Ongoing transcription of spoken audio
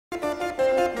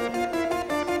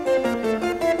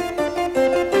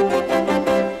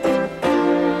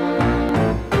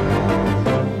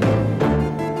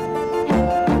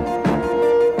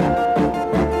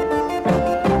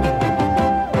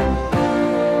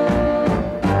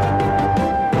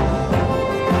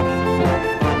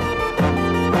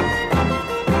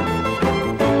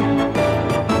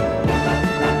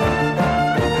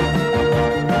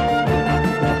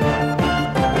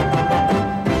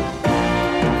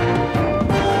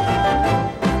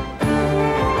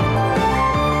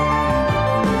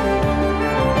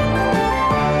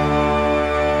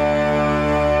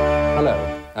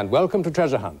welcome to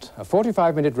Treasure Hunt, a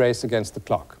 45-minute race against the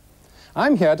clock.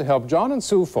 I'm here to help John and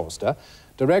Sue Forster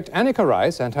direct Anneka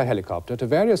Rice and her helicopter to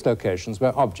various locations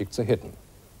where objects are hidden.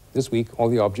 This week, all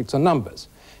the objects are numbers,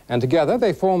 and together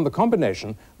they form the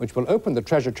combination which will open the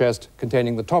treasure chest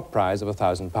containing the top prize of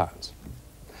 £1,000.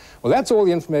 Well, that's all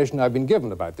the information I've been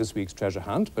given about this week's treasure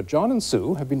hunt, but John and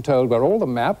Sue have been told where all the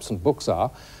maps and books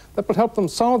are that will help them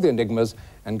solve the enigmas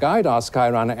and guide our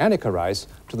Skyrunner Anneka Rice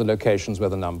to the locations where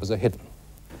the numbers are hidden.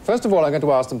 First of all, I'm going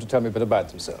to ask them to tell me a bit about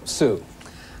themselves. Sue.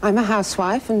 I'm a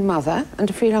housewife and mother and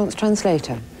a freelance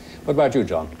translator. What about you,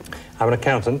 John? I'm an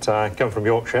accountant. I come from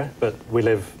Yorkshire, but we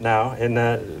live now in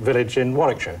a village in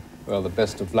Warwickshire. Well, the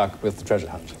best of luck with the treasure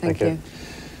hunt. Thank you.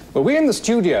 Well, we in the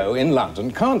studio in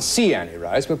London can't see Annie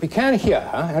Rice, but we can hear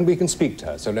her and we can speak to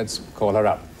her, so let's call her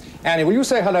up. Annie, will you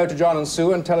say hello to John and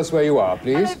Sue and tell us where you are,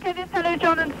 please? Hello, Kenneth. Hello,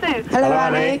 John and Sue. Hello,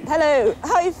 Annie. Hello.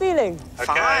 How are you feeling? Okay.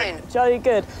 Fine. Jolly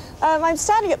good. I'm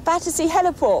standing at Battersea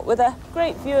Heliport with a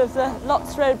great view of the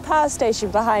Lotts Road power station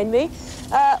behind me,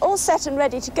 all set and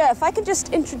ready to go. If I could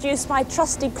just introduce my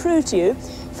trusty crew to you.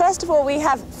 First of all, we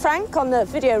have Frank on the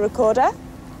video recorder.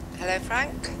 Hello,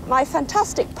 Frank. My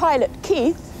fantastic pilot,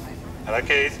 Keith. Hello,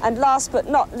 Keith. And last but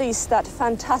not least, that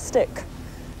fantastic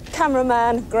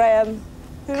cameraman, Graham,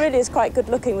 who really is quite good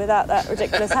looking without that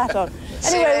ridiculous hat on.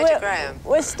 Anyway,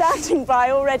 we're standing by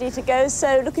all ready to go,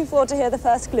 so looking forward to hear the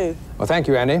first clue. Well, thank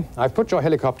you, Annie. I've put your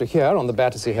helicopter here on the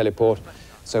Battersea Heliport,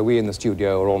 so we in the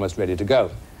studio are almost ready to go.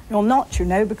 You're not, you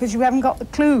know, because you haven't got the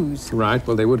clues. Right,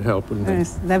 well, they would help, wouldn't they?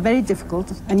 Yes, they're very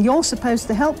difficult, and you're supposed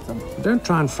to help them. Don't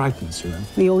try and frighten us, you know.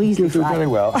 You're easily You do very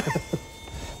frightened. well.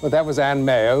 Well, that was Anne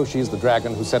Mayo. She's the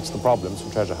dragon who sets the problems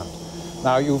for Treasure Hunt.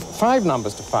 Now, you've 5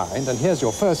 numbers to find, and here's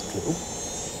your first clue.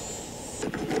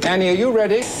 Annie, are you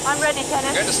ready? I'm ready, Kenneth.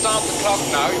 We're going to start the clock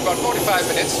now. You've got 45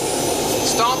 minutes.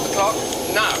 Start the clock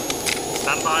now.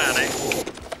 Stand by, Annie.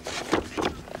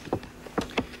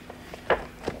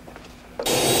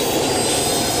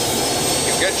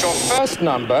 You get your first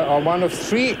number on one of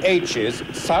 3 H's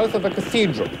south of a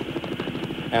cathedral.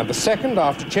 And the second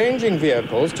after changing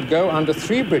vehicles to go under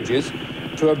 3 bridges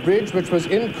to a bridge which was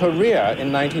in Korea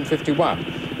in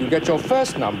 1951. You get your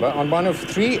first number on one of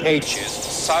 3 H's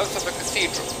south of a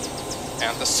cathedral.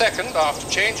 And the second after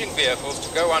changing vehicles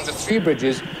to go under 3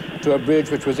 bridges to a bridge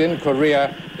which was in Korea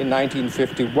in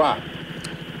 1951.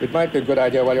 It might be a good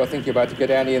idea while you're thinking about to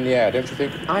get Annie in the air, don't you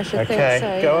think? I should think so,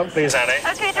 Okay, go yes. up, please, Annie.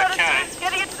 Okay, John and Sue,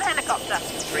 getting into the helicopter.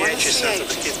 3 H's south of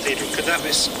the cathedral. Could it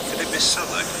be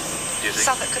Southwark, do you think?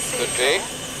 Southwark Cathedral. Could be.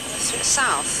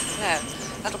 South?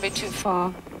 No, that'll be too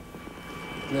far.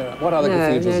 What other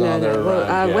cathedrals are there Well,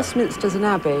 around? Yeah. Westminster's an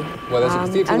abbey. Well, there's a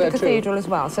cathedral and there a cathedral as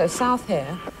well. So south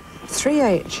here, 3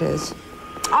 H's.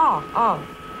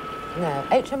 No,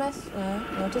 HMS?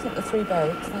 No, it isn't the 3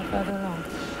 boats. They're further along.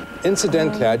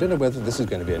 Incidentally, I don't know whether this is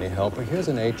going to be any help, but here's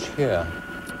an H here.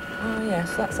 Oh,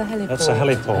 yes, that's a heliport. That's a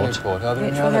heliport. Heliport. Are there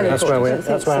any Which other? heliport?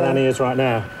 That's where Annie is right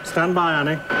now. Stand by,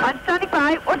 Annie. I'm standing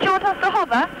by. What do you want us to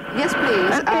hover? Yes,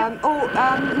 please.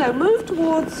 Okay. No, move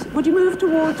towards... Would you move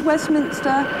towards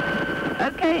Westminster?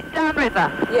 Okay,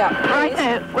 downriver. Yeah, please.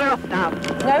 Righto, we're off now.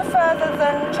 No further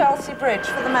than Chelsea Bridge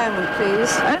for the moment,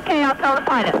 please. Okay, I'll tell the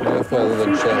pilot. No further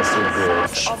than Chelsea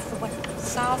Bridge. Off the west,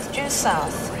 south, due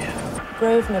south.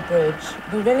 Grosvenor Bridge.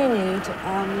 We really need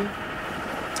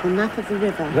a map of the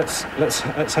river. Let's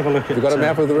have a look at... You got a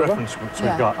map of the river? reference books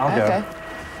we've got. I'll okay. go.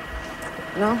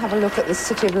 And I'll have a look at the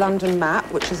City of London map,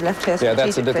 which is left here Yeah,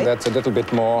 strategically. that's a little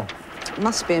bit more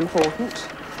Must be important.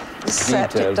 The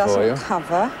set detailed it for you. doesn't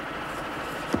cover.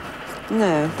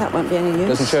 No, that won't be any use.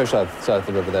 Doesn't show south of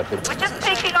the river, that bit. We're just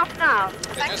taking off now.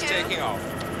 They're just taking off.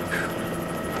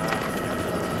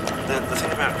 The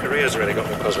thing about Korea's really got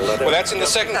me puzzled. Well, that's in the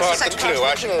second part of the clue.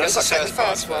 That's the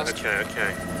first one.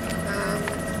 Okay.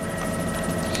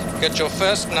 Get your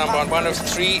first number on one of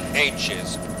 3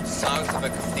 H's south of a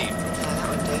cathedral.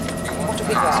 What have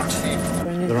we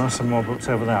got? There are some more books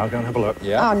over there. I'll go and have a look.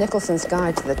 Yeah. Oh, Nicholson's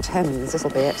Guide to the Thames, this'll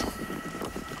be it.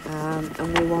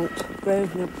 And we want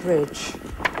Grosvenor Bridge.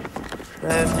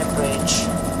 Grosvenor Bridge.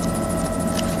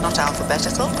 Not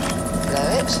alphabetical.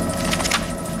 Below it.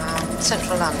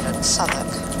 Central London, Southwark.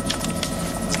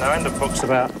 There's no end of books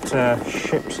about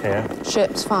ships here.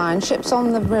 Ships, fine. Ships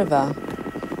on the river,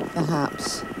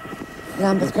 perhaps.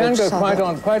 Lambeth You can Bridge, go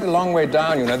Southwark. quite a long way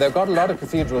down, you know. They've got a lot of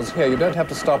cathedrals here. You don't have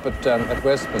to stop at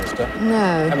Westminster.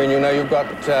 No. I mean, you know, you've got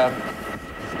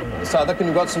Southwark and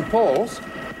you've got St Paul's.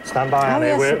 Stand by, Annie.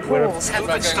 yes, We're St. Paul's.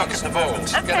 a bit stuck at the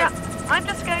moment. Okay, I'm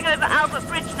just going over Albert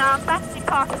Bridge now. Battersea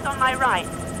Park is on my right.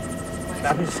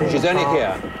 She's only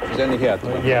here. She's only here at the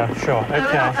moment. Yeah, sure. So we're not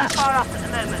Okay. that far up at the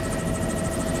moment.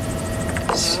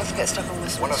 to get stuck on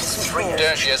Westminster. One of three.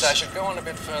 Yes, I should go on a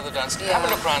bit further down. Yeah. Have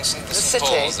a look around the St. city.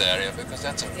 Paul's area, because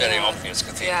that's a very obvious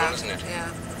cathedral, isn't it? Yeah.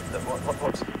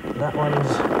 What's that one's?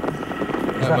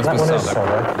 That one is Southwark.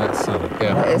 Southwark. That's Southwark,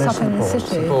 yeah. It's There's up in the St. Paul's.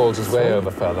 city. St. Paul's is way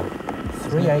over further.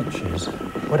 3 H's.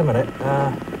 Wait a minute.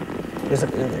 Is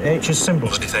it H's symbol,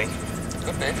 do you think?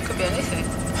 Could be. Could be anything.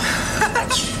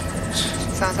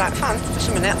 Sounds like fun. Just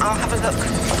a minute, I'll have a look.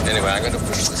 Anyway, I'm going to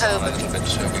push this on a little bit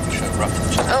so we can show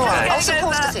roughly. Oh, Okay. right. St.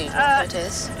 Paul's Cathedral, there it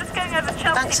is. Just going over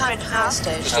Chelsea Bankside Bridge Power now.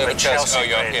 Station. Just over Chelsea. Oh,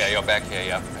 you're Bridge. here. You're back here,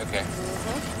 yeah. Okay.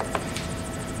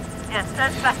 Yes,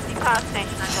 there's Battersea Power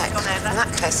Station. I've just Heck, gone in over.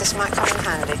 that case, this might come in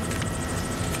handy.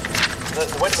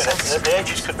 Wait a minute. The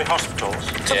H's could be hospitals.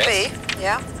 Could be,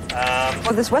 yeah.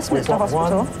 Well, there's Westminster We've got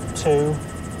Hospital. 1, 2.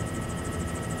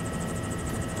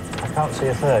 I can't see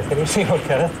a third. Can you see one,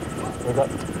 Kenneth? We've got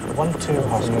 1, 2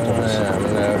 hospitals.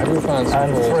 No. Have you found St.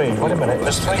 And Paul's? 3. Wait a minute.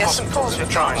 There's 3 Yes, St. hospitals Paul's in a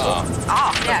we've triangle.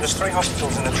 Ah, yes. There's 3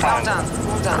 hospitals in a Well triangle. done,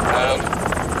 well done.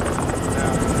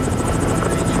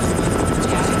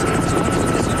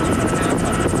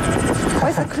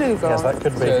 Where's the clue gone? Yes, that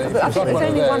could be. So- But I You've think got there's one of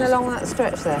only one those. along that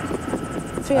stretch there.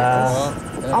 Three I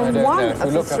on don't one know. If we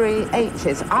of the look up- 3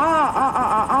 H's. Just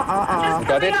Got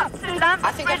coming it? up to Lambeth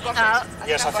I think I've Bridge got now. it.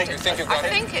 Yes, I think. You think you've I got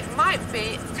it? think it might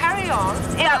be. Carry on.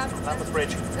 Yeah. Lambeth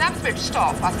Bridge. Lambeth Bridge,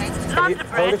 stop, I think.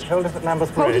 Lambeth Bridge. Hold it at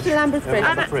Lambeth Hold Bridge. it at Lambeth Bridge.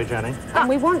 Lambeth Bridge, Annie. And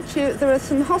we want you, there are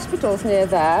some hospitals near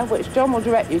there, which John will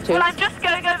direct you to. Well, I'm just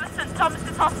going over St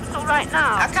Thomas's Hospital right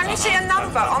now. Can you see a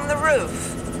number on the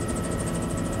roof?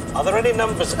 Are there any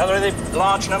numbers? Are there any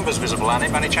large numbers visible, Annie,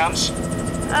 by any chance?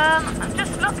 I'm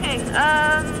just looking.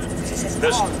 It says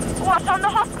There's- on. What, on the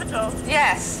hospital?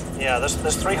 Yes. Yeah, there's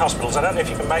 3 hospitals. I don't know if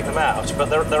you can make them out, but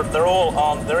they're all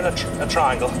on. They're in a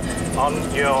triangle on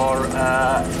your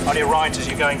right as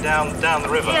you're going down the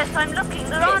river. Yes, I'm looking.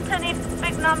 There aren't any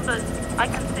big numbers I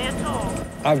can see at all.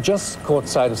 I've just caught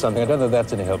sight of something. I don't know if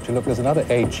that's any help to you. Look, there's another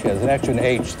H here. There's actually an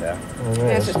H there.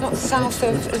 Yes, it's not south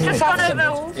of... It's Just south gone of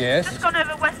over. Yes. Just gone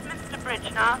over Westminster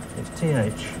Bridge now. It's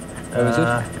TH. Oh, is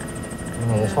it?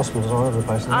 There's hospitals all over the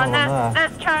place. There's no one there.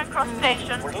 There's Charing Cross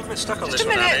Station. We're a little bit stuck on Just this a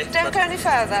one, minute, Annie. don't go any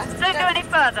further. Don't go any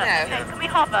further. No. Okay, can we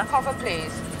hover? Hover,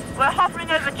 please. We're hovering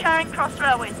over Charing Cross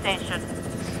Railway Station.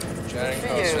 Charing for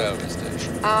Cross you. Railway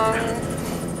Station.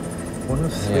 One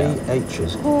of 3 Yeah.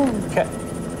 H's.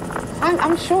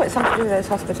 I'm sure it's something to do with those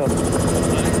hospitals.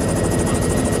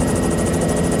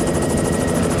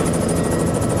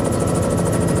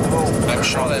 I'm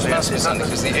sure there must be something,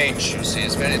 because the H, you see,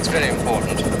 it's very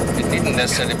important. It needn't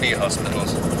necessarily be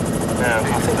hospitals. No,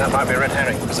 I think that might be a red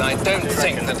herring. Because I don't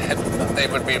think that they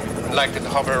would be likely to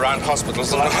hover around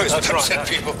hospitals and always That's upset right.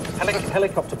 people.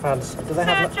 Helicopter pads. Do they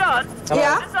Sir have? John,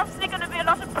 Yeah? there's obviously going to be a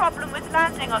lot of problem with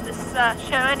landing on this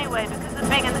show anyway, because of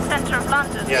being in the centre of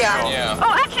London. Yeah. Yeah. Sure. Yeah.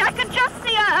 Oh, actually, I can just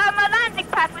see a landing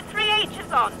pad with 3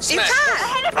 H's on. You Smash. A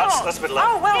can! heliport. That's a bit low.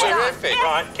 Oh, well done. Terrific.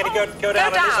 Right, can you go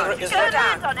down? down. Is Go there,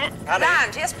 land on it. Annie?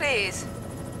 Land, yes please.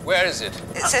 Where is it?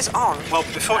 It says on. Well,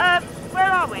 before. Where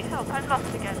are we? Help, I'm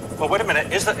lost again. Well, wait a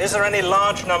minute. Is there any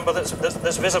large number that's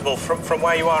visible from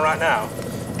where you are right now?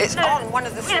 It's on one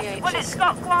of the 3 Yes, well, it's H's.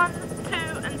 got 1, 2,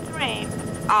 and 3.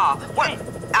 Ah, well,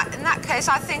 in that case,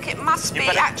 I think it must be You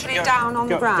better actually go- down on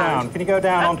the go ground. Down. Can you go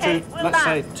down Okay, onto, we'll let's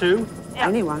say, land. 2? Yeah.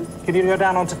 Anyone. Can you go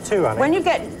down onto 2, Annie? When you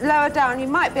get lower down, you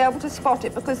might be able to spot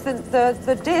it because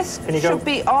the disc Can you go- should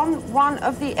be on one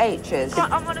of the H's.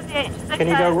 On one of the H's. Okay.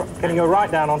 Can you go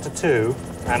right down onto 2,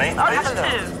 Annie? I'll Have have a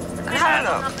look. 2. And have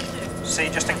a look. Number 2. See,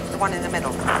 just in... The one in the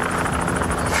middle.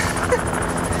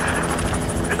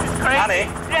 Correct? Annie,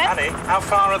 Yes? Annie, how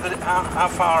far are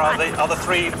the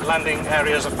 3 landing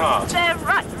areas apart? They're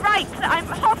right. I'm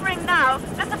hovering now.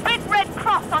 There's a big red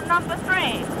cross on number 3.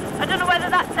 I don't know whether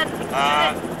that's anything to do with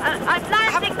it. I'm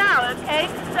landing now, okay?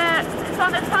 It's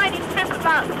on a tiny strip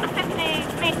about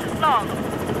 50 metres long.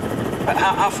 But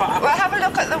how far? Well, have a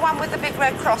look at the one with the big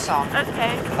red cross on.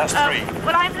 Okay. That's 3.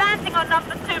 Well, I'm landing on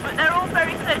number 2, but they're all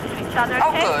very close to each other, Oh,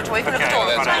 okay? good. We can look Okay, at all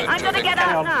well, of that's them. good. I'm going to get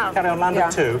out now. Carry on, land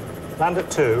at Yeah. 2. Land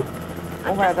at 2.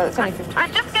 Or wherever, it's only 50.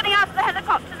 I'm just getting out of the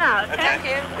helicopter now, okay? Thank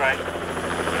you. Great.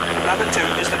 Land at 2.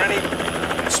 Is there any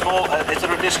small, is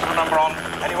there a decimal number on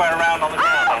anywhere around on the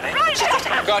ground, Oh, Annie? right.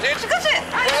 Got it? Got it.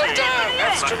 Well done.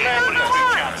 That's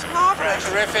tremendous. Marvellous.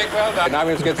 Terrific. Well done. Now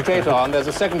we're going to get straight on. There's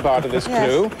a second part of this Yes.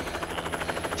 clue.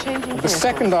 Changing The vehicles.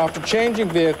 second after changing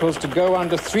vehicles to go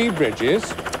under 3 bridges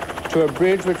to a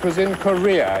bridge which was in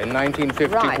Korea in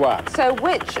 1951. Right. So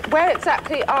where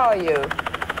exactly are you?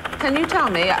 Can you tell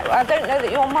me? I don't know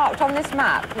that you're marked on this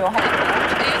map. You're heading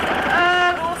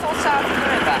north or south of the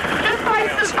river. Just by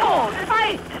St. Paul's. If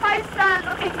I stand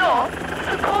looking north,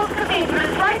 St. Paul's Cathedral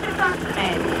is right in front of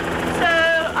me. So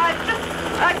I've just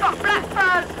I've got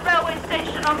Blackfriars railway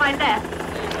station on my left.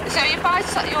 So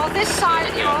you're this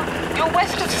side, you're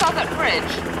west of Southwark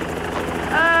Bridge.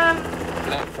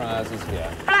 Blackfriars is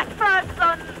here. Blackfriars is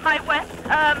on my west.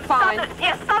 Fine.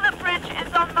 Southwark Bridge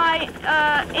is on my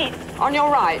east. On your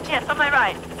right? Yes, on my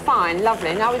right. Fine,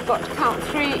 lovely. Now we've got to count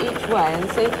 3 each way and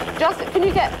see. Just, can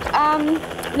you get,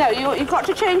 no, you've got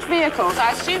to change vehicles.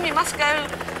 I assume you must go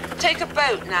take a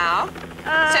boat now.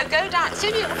 So go down, see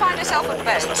if you can find yourself a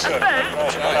boat. A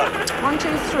boat? 1,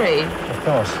 2, 3. Of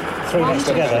course. 3 next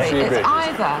together. It's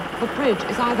either, the bridge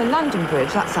is either London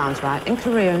Bridge, that sounds right, in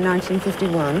Korea in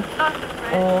 1951,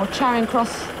 or Charing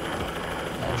Cross I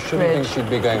shouldn't think she'd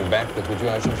be going backwards, would you?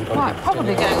 I think she'd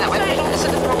probably going that way, but it's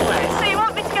in the wrong way. So you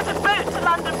want me to get a boat to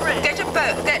London Bridge? Get a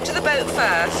boat, get to the boat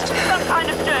first. Some kind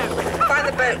of joke. Find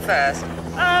the boat first.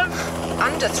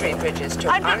 Under 3 bridges to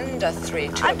under 3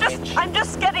 to a bridge. I'm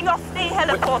just getting off the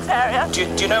heliport area. Do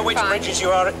you know which bridges you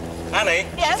are at? Annie?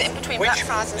 Yes. It's in between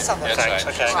Blackfriars and Southwark. Thanks,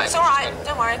 okay. It's all right,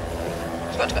 don't worry.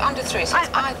 You've got to go under 3, so it's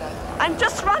either. I'm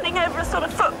just running over a sort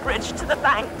of footbridge to the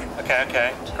bank.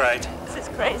 Okay, great. This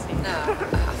is crazy. No,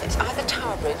 it's either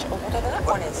Tower Bridge or whatever that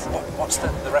one is. What's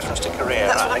the reference to Korea?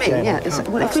 That's what I mean, yeah.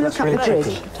 Well, if you look up the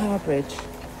bridge, Tower Bridge.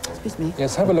 Excuse me.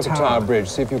 Yes, have a look at Tower Bridge.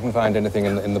 See if you can find anything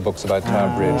in the books about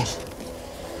Tower Bridge.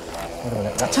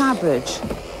 Tower Bridge.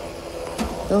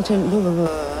 Built in...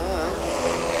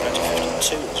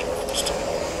 1952 is reference to.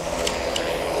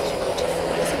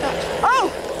 Oh,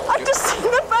 I've just seen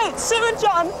the boat, Sue and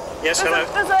John. Yes, hello.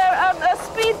 There's a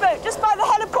speedboat just by the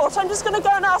heliport. I'm just going to go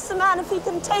and ask the man if he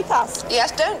can take us.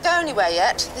 Yes, don't go anywhere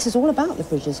yet. This is all about the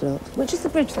bridges, look. Which is the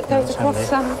bridge that goes across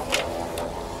Southwark?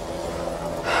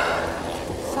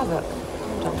 Hold on.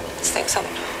 Let's think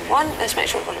Southwark. One, let's make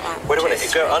sure we've got it right. Wait a minute, you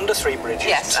go under 3 bridges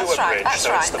yes, to that's a right, bridge, that's so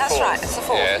right, it's the that's 4th. right, it's the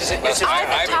 4th. Yes, It's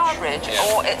either Tower Bridge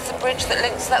or it's the bridge that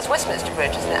links, that's Westminster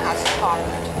Bridge, isn't it, House of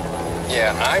Parliament?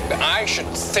 Yeah, I should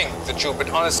think that you, but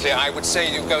honestly, I would say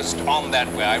you go on that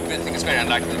way. I think it's very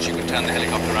unlikely that you can turn the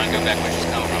helicopter around and go back where she's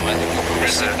come from. I think you'll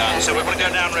progress it down. So we want to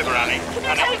go downriver, Annie. Can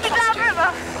you take me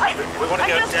downriver? We want to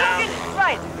go down.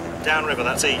 Right. Downriver,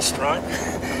 that's east, right?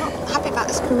 I'm not happy about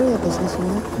this career business, you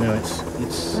know. No, it's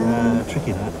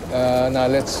tricky, that. Now,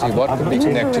 let's see. What could be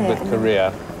connected with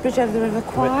Korea? Bridge over the River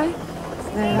Kwai?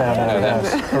 No,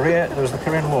 Korea, there was the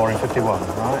Korean War in 51,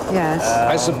 right?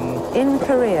 Yes. In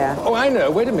Korea. Oh, I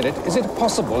know. Wait a minute. Is it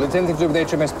possible it's anything to do with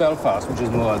HMS Belfast, which is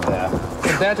moored there?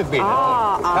 Could that have been?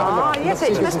 Yes,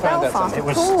 HMS Belfast, It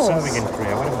was of course. serving in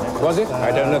Korea, wait a minute. Was it?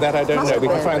 I don't know that. I don't know. We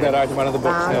can find that out in one of the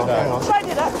books. No doubt. Try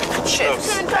it up. Ships.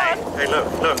 Hey, look.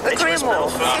 The Korean War.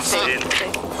 Belfast in...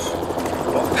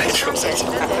 What page was it?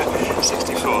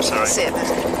 64, sorry. See it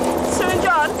better. Sue and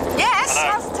John? Yes. I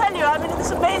must tell you, I'm in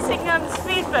this amazing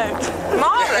speedboat.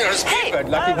 Marvellous. Good,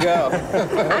 lucky girl.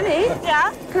 Annie?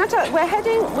 Yeah? Can I tell you, we're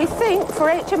heading, we think, for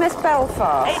HMS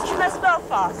Belfast. HMS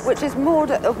Belfast. Which is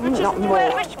moored at, not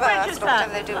moored, Which bridge is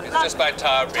that? they do. It's just by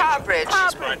Tower Bridge. Tower Bridge.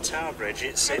 It's by Tower Bridge.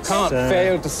 It's Can't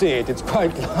fail to see it. It's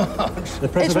quite large. The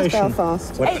preservation... HMS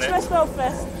Belfast. HMS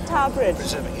Belfast, Tower Bridge.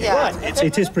 Yeah.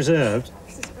 It is preserved.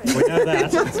 We know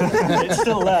that. It's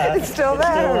still there. It's still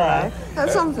there, right?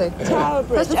 That's something. Tower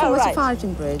Bridge. That's the right.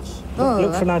 Fighting Bridge.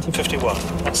 Look for 51.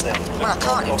 That's them. Well, I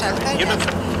can't, you tell me. You look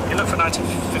for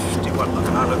 1951,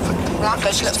 and I look for... Well, I'm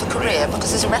going to look for Korea because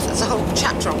there's a whole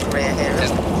chapter on Korea here.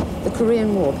 The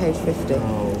Korean War, page 50.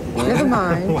 Never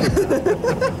mind.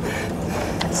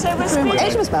 So we're speeding...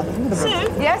 HMS Belfast. Sue?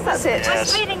 Yes, that's it. We're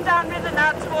speeding downriver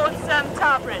now towards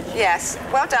Tower Bridge. Yes,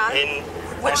 well done. In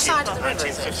Which side of the river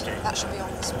is it? 1950. That should be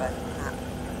on this way.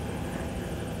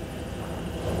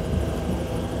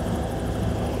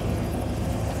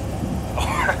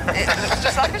 It looks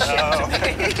just like a ship to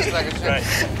me. It's like a ship.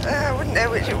 I wouldn't know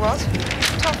which it was.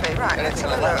 Toffee, right, let's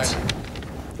have a look.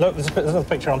 Look, there's another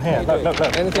picture on here. Look.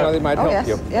 Anything that might help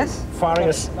you. Yes. Firing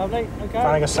a salvo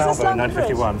in London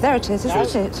Bridge? 1951. There it is,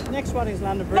 isn't it? Next one is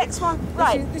London Bridge. Next one,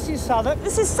 right. This is Southwark.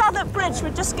 This is Southwark Bridge.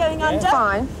 We're just going under.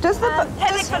 Fine. Does the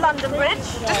Heading for London Bridge.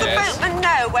 does the boatman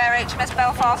know where HMS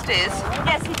Belfast is?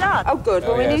 Yes, he does. Oh, good.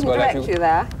 Well, we yes, needn't well, direct you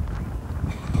there.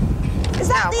 Is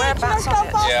that Now, the whereabouts HMS on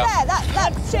it? Belfast Yeah. there?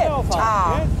 That ship?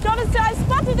 Ah. Jonathan, I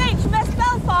spotted HMS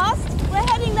Belfast. We're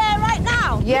heading there right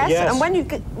now. Yes, Yes. and when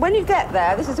you get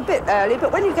there, this is a bit early,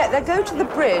 but when you get there, go to the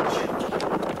bridge.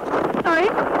 Sorry?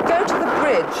 Go to the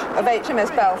bridge of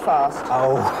HMS Belfast.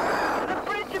 Oh, The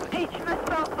bridge of HMS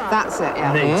Belfast. That's it,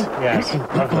 yeah. neat. Yes,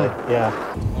 lovely. Yeah.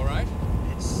 All right.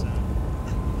 It's,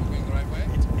 Going the right way.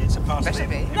 it's a part of Better the...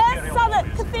 be. There's Southwark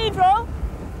Cathedral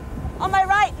on my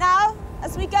right now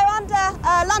as we go under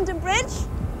London Bridge.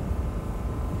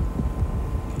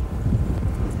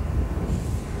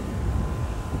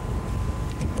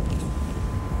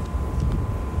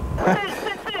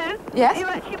 Yes? You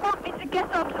actually want me to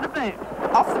get onto the boat?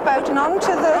 Off the boat and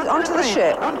onto the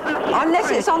ship. Unless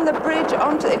it's on the bridge,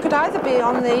 it could either be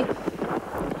on the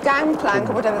gangplank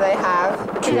or whatever they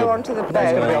have to go onto the boat.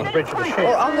 It's going to be on the bridge of the ship.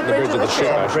 Or on the bridge of the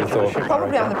ship.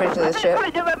 Probably on the bridge of the ship. I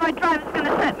don't know where my driver's going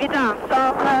to set me down, so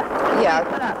I'll yeah.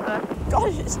 for that first.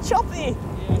 Gosh, it's choppy.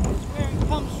 Where it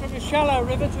comes from a shallow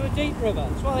river to a deep river.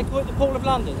 That's why they call it the Pool of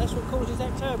London. That's what causes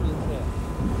that turbulence there.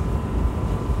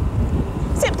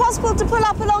 Is it possible to pull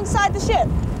up alongside the ship?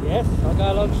 Yes, I'll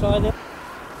go alongside it.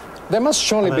 There must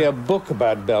surely be a book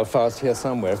about Belfast here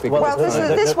somewhere. If we Well,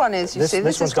 can this one is, you see.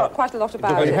 This has got quite a lot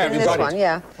about it in this one,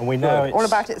 yeah. And we know it's... All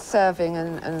about its serving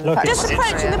and Look, Just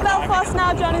approaching the Belfast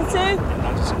now, John and Sue.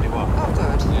 Oh,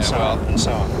 good. Yeah, well, and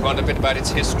so on. We want a bit about its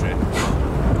history.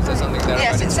 Is there something there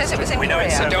Yes, about it says it was in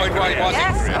Korea. So it was in Korea.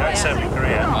 Yes. Certainly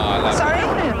Korea. Oh, I love Sorry?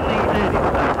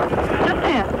 Just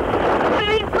here. So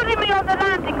he's putting me on the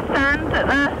landing stand at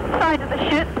the side of the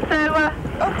ship, so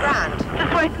Oh, grand.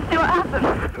 just wait and see what happens.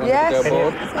 Yes.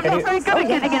 I'm not very good at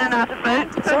getting in and out of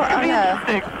boats, so I know. Yeah.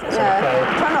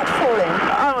 Try not to fall in.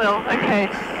 I will, okay.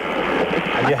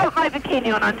 I've got my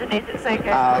bikini on underneath, it's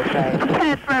okay. Oh, great. I'm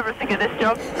prepared for everything at this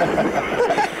job.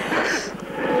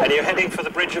 And you're heading for the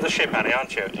bridge of the ship, Annie,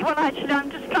 aren't you? Well, actually, I'm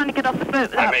just trying to get off the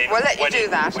boat. I mean, We'll let you do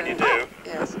that. When you do.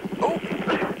 Yes. Oh,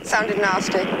 sounded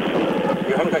nasty.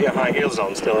 You haven't got your high heels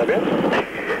on still, have you?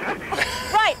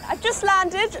 Right, I've just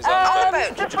landed. On the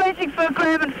boat. Just waiting for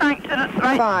Graham and Frank to...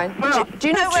 Right. Fine. Well, Do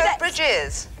you know where the bridge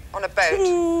is? On a boat?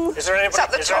 Is there It's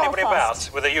up the anybody top. about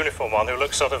with a uniform on who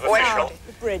looks sort of Wow. official?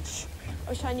 The bridge. I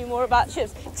wish I knew more about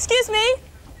ships. Excuse me?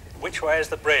 Which way is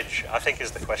the bridge, I think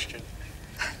is the question.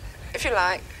 If you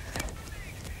like.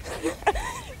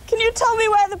 Can you tell me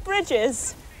where the bridge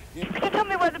is? can you tell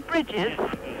me where the bridge is?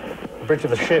 the bridge of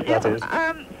the ship, that is.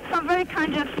 Some very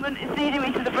kind gentleman is leading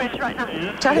me to the bridge right now.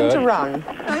 Tell him to run.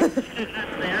 Go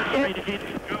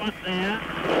up there,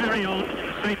 carry on in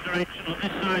the same direction on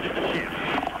this side of the ship.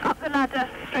 Up the ladder,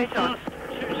 straight on.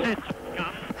 Two sets of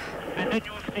guns, and then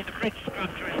you'll see the bridge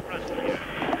structure in front of you.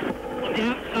 On the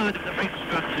outside of the bridge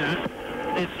structure,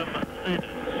 there's some steps,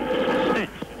 you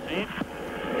see.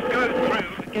 Go through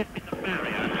and get in the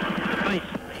barrier at the base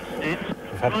of these steps.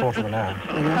 We've had a quarter of an hour.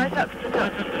 Right up to the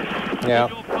top. Yeah.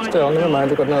 Still, never mind.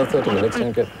 We've got another 30 minutes.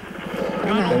 Don't get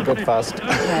fast. Can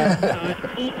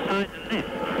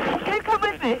you come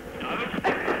with me?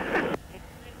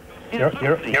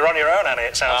 You're on your own, Annie,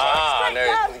 it sounds like. Ah, no,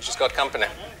 I think she's got company.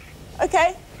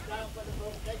 Okay.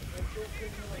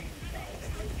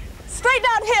 Straight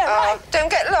down here, right? Don't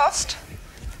get lost.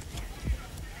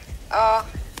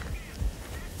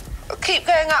 Keep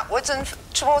going upwards and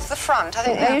towards the front. I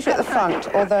think they're usually at the front,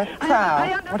 or the prow,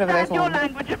 whatever they call your them.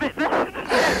 language a bit better.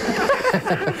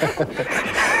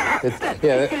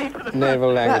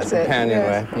 Naval language That's it,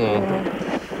 companionway.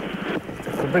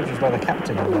 yes. The bridge is where the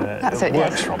captain That's it,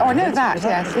 works yes. from. Oh, I know that,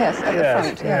 yes, yes, at the Yes,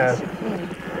 front, yes.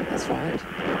 That's right.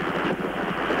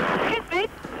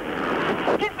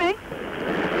 Excuse me?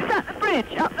 Is that the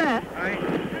bridge up there?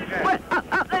 Where,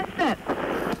 up their steps?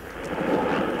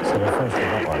 So we're first on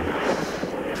that one.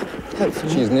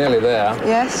 Hopefully. She's nearly there.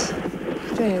 Yes.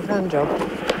 Doing a grand job.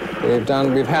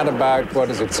 We've had about, what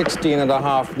is it, 16 and a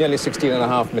half, nearly 16 and a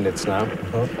half minutes now.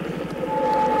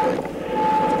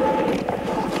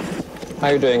 How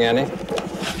are you doing, Annie?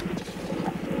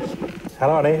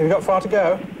 Hello, Annie. Have you got far to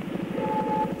go?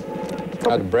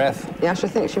 Out of breath. Yeah, I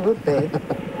should think she would be.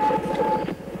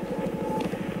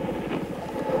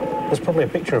 There's probably a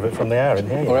picture of it from the air in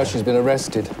here. Or else she's been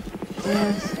arrested.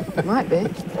 Yes, might be.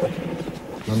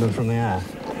 London from the air.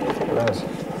 There's.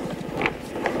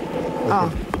 Oh,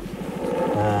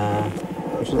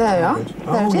 There you are. Oh,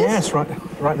 There it is. yes, right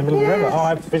in the middle of the river. Oh,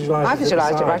 I visualised I it.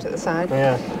 visualised it right at the side.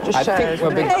 Yeah. Just I shows.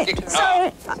 think we're Hey, big...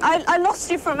 sorry, I lost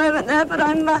you for a moment there, but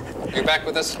I'm You back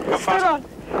with us? still on.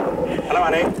 Hello,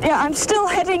 Annie. Yeah, I'm still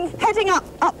heading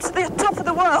up to the top of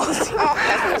the world. Oh,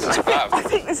 heavens. I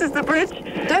think this is the bridge.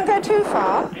 Don't go too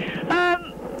far.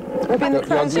 We'll be in the You're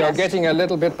process. getting a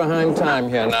little bit behind time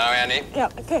here now. Now, Annie. Yeah,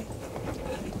 okay.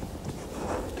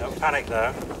 Don't panic,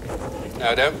 though.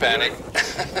 No, don't panic.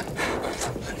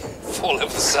 Fall over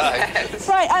the side.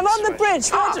 Right, I'm on the bridge.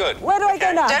 Good. Where do I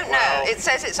go now? Don't know. It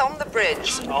says it's on the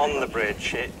bridge. On the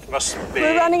bridge, it must be...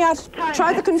 We're running out of time.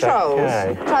 Try the controls.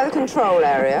 Okay. Try the control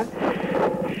area.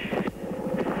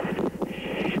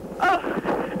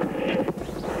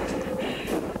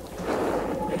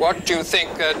 What do you think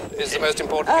is the most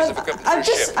important piece of equipment for a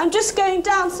ship? I'm just going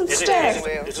down some stairs.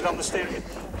 Is it on the steering?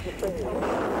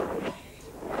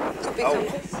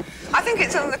 I think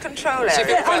it's on the control See if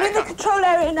area. you can I'm find in the control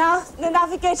area now, the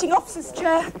navigating officer's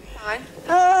chair. Fine.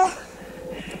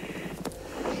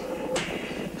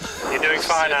 You doing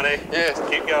fine, Annie. Yes.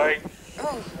 Keep going.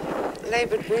 Oh,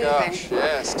 laboured breathing. Gosh,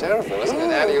 yes, terrible, isn't it,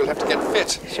 Annie? You'll have to get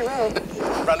fit. She will.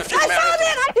 Run a few I marathons. found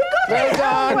it! You got Well it!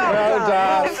 done, well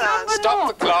done. Stop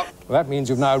the clock. Well, that means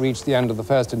you've now reached the end of the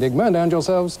first enigma and earned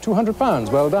yourselves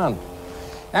 £200. Well done.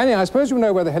 Annie, I suppose you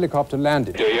know where the helicopter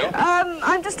landed. Do you?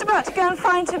 I'm just about to go and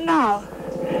find him now.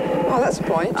 Oh, that's a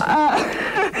point.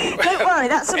 Don't worry,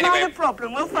 that's a minor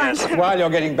problem. We'll find him. While you're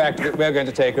getting back to it, we're going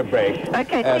to take a break.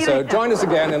 Okay, see you so later. join us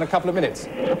again in a couple of minutes.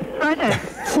 Righto.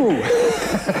 Phew.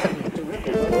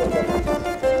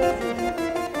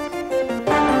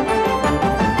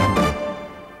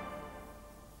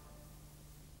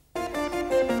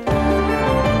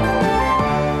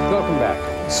 Welcome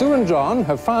back. Sue and John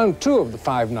have found 2 of the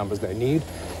 5 numbers they need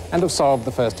and have solved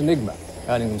the first enigma,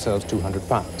 earning themselves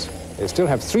 £200. They still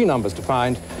have 3 numbers to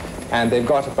find, and they've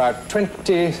got about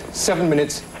 27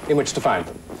 minutes in which to find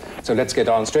them. So let's get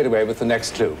on straight away with the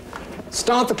next clue.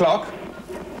 Start the clock.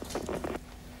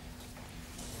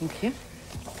 Thank you.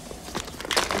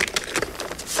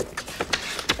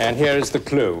 And here is the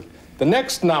clue. The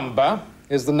next number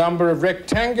is the number of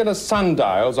rectangular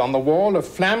sundials on the wall of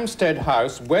Flamstead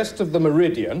House west of the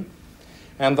Meridian,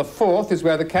 and the 4th is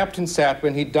where the captain sat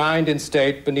when he dined in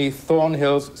state beneath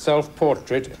Thornhill's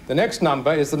self-portrait. The next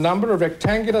number is the number of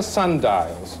rectangular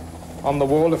sundials on the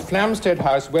wall of Flamstead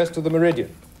House west of the Meridian,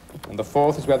 and the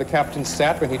 4th is where the captain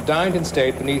sat when he dined in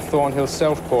state beneath Thornhill's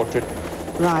self-portrait.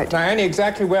 Right. Now, Annie,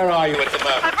 exactly where are you at the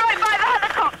moment? I'm right by the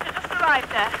helicopter, just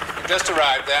arrived there. You've just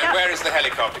arrived there. Yeah. Where is the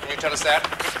helicopter? Can you tell us that?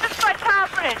 Just by Tower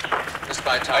Bridge. Just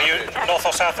by Tower Are you Bridge. north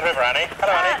or south of the river, Annie?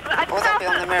 Hello, Annie. Well, that'll be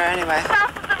on the mirror anyway.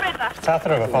 South of the river. South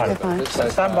of the river, fine. Fine.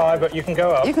 Stand by, but you can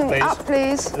go up, You can please. up,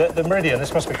 please. The Meridian,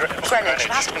 this must be Greenwich. It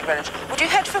has to be Greenwich. Would you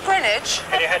head for Greenwich?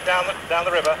 Can you head down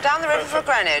the river? Down the river for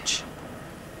Greenwich.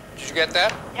 Did you get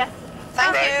that? Yes.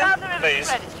 Thank Right. you. Down the river, Please.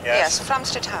 ready. Yes,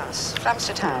 Flamstead House.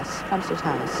 Flamstead House. Flamstead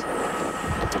House.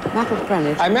 Map of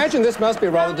Greenwich. I imagine this must be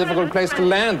a rather difficult place to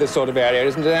land, this sort of area,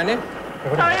 isn't it, Annie?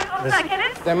 Sorry, what was that,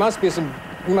 Kenneth? There must be some...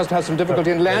 You must have some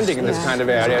difficulty in landing in this kind of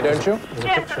area, don't you?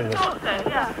 Yes, I thought so,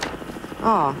 yeah.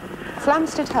 Ah,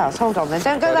 Flamstead House. Hold on then.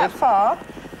 Don't go that far.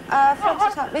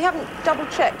 Flamstead House. We haven't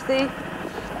double-checked the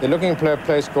They're looking for a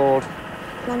place called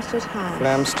Flamstead House.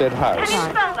 Flamstead Can you House.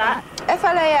 spell that?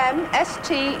 Flamstead.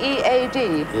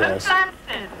 Yes.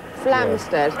 Flamstead.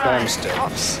 Flamstead. Flamstead.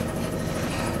 Oops.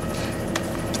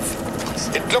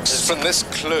 It looks from this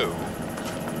clue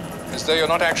as though you're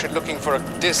not actually looking for a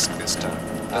disc this time.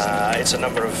 It's a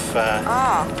number of...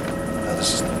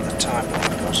 this is the time,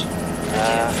 of course.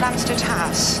 Flamstead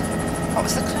House. What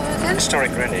was the clue again?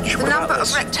 Historic Greenwich. The number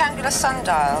of rectangular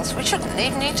sundials. We shouldn't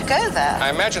even need to go there. I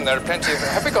imagine there are plenty of...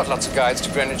 Have we got lots of guides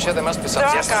to Greenwich here? There must be some. There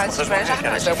are Yes, guides to there's one Greenwich. I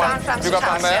here, haven't Kenneth. actually found You Flamstead got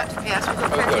one House there? yet. Yes, we've got Oh,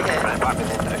 plenty good. here. Right, might be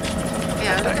the index.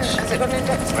 Yeah, look at, has it got an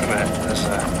index? Wait a minute. There's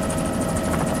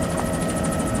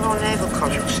Royal Naval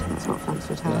College. That's not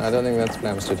Flamstead House. I don't think that's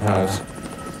Flamstead House.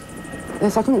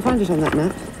 Yes, I couldn't find it on that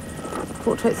map.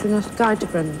 Portraits in a guide to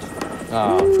Greenwich.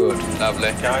 Ah, good.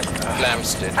 Lovely.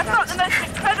 Flamstead. I've got the most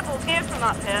incredible view from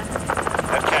up here.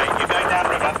 Okay, you're going down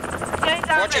river. Going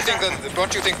down What do you river.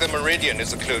 think the Meridian is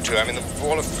the clue to? I mean, the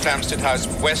wall of Flamstead House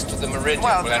west of the Meridian.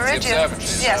 Well, that's Meridian. the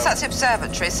observatory. Yes, so- that's the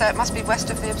observatory, so it must be west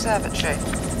of the observatory,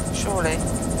 surely.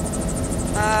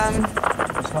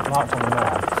 It's not marked on the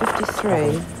map.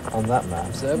 53. On that map.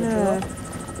 Observatory?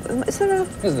 Is there a...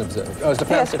 Isn't it observatory? Oh, it's the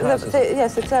Yes, Flamstead House.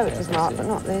 yes, the observatory's Yes, I marked, see. but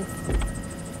not the...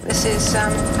 This is, I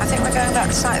think we're going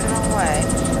back slightly the wrong way.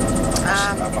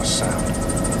 I've lost sound.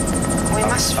 We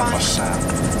must I've find... lost sound.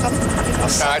 Pardon? You've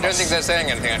lost No, I don't think they're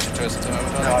saying anything actually to us at the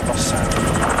moment. No, I've lost sound.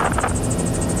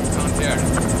 Can't hear it.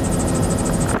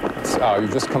 Oh,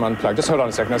 you've just come unplugged. Just hold on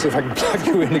a second. I'll see if I can plug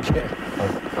you in again.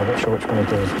 I'm not sure which one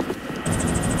it is.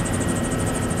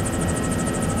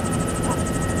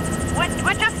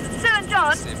 We're just, Sue and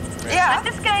John, Yeah, we're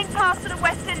just going past the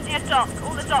West India dock,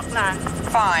 all the dockland.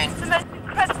 fine. It's the most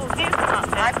incredible view from up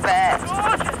there. I bet.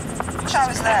 Gorgeous. Wish I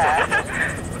was there.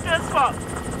 We'll do a swap.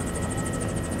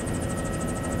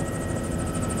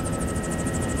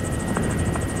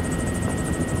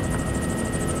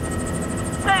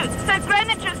 So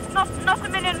Greenwich is not a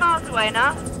million miles away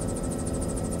now.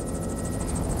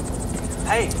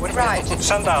 Hey, what Right. about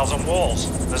sundials on walls?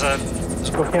 There's a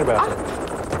Look here about it.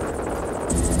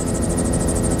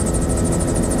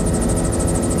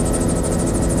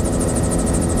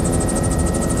 Do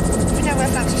we know where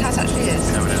Flamstead House actually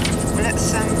is? No, we don't. Let's,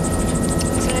 is there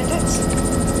an index?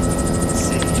 Let's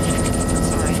see.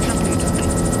 Sorry, how many?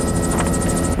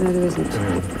 No, there isn't.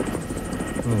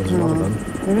 There's a lot of them.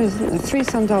 There is, isn't there? 3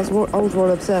 sundials, Old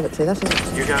Royal Observatory, that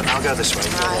is... You go, I'll go this way.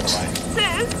 Right. Sue?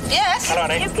 Yes? Hello,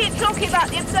 Annie. You keep talking about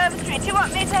the observatory. Do you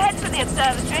want me to head for the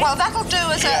observatory? Well, that'll do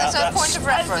as a point of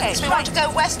reference. Okay, we want to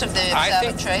go west of the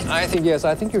observatory. Yes,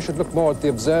 I think you should look more at the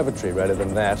observatory rather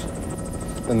than that.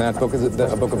 Book. Is it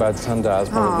a book about sundials,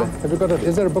 probably? Oh. Have you got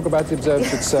is there a book about the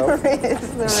observatory itself? There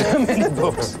is. So many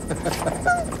books.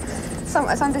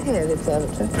 It's under here, the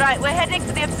observatory. Right, we're heading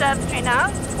to the observatory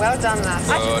now. Well done, lass.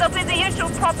 There'll be the usual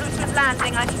problems with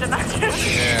landing, I should imagine.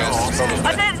 Yes, probably.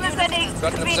 I don't think there's any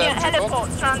convenient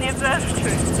heliports around the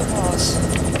observatory. There was.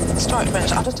 Historic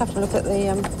Greenwich. I'll just have to look at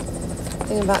the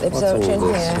thing about the observatory in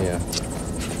here.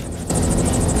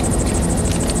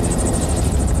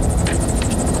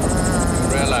 I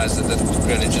realise that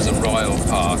Greenwich is a royal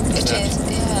park. It is,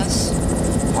 yes.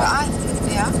 Well,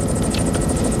 yeah.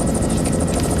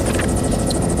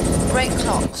 Great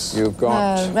clocks. You've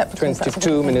got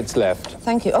 22 minutes left.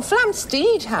 Thank you. Oh,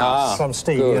 Flamsteed, Flamsteed House.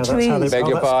 yeah, that's how they... Beg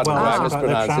your pardon, well, I that's how they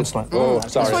mispronounced it. translate. Oh,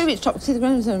 That's why sorry. we reached top to see the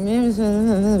ground.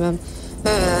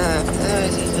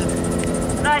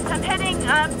 Right, I'm heading,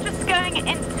 just going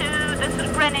into the sort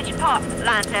of Greenwich Park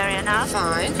land area now.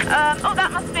 Fine. Oh,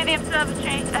 that must be the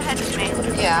observatory ahead of me.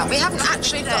 Yeah, we haven't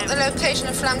actually got the location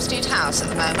of Flamsteed House at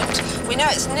the moment. We know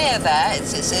it's near there.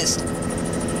 It's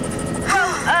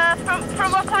Well,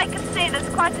 from what I can see, there's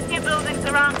quite a few buildings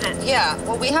around it. Yeah,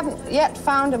 well, we haven't yet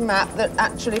found a map that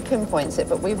actually pinpoints it,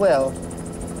 but we will.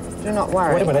 Do not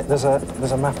worry. Wait a minute, there's a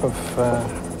map of...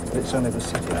 it's only the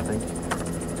city, I think.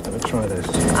 Let me try this.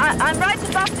 I'm right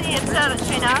above the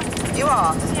observatory now. You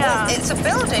are? Yeah. Well, it's a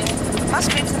building. Must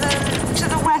be to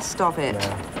the west of it.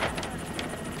 Yeah.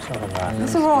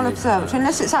 It's a Royal Observatory,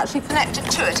 unless it's actually connected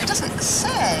to it. It doesn't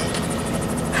say.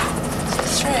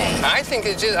 3. I think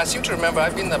it is. I seem to remember,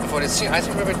 I've been there before, I seem to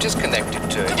remember it is connected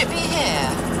to Could it. it be here?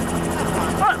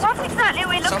 What exactly are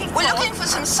we looking for? We're looking for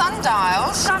some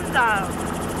sundials. Sundials.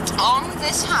 On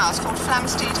this house called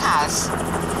Flamsteed House.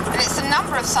 And it's the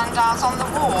number of sundials on the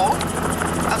wall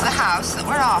of the house that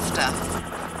we're after.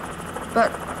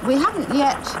 But we haven't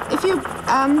yet. If you,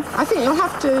 I think you'll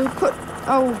have to put.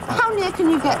 Oh, how near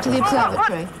can you get to the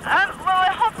observatory? Well,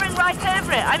 we're hovering right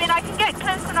over it. I mean, I can get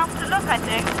close enough to look, I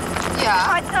think. Yeah. If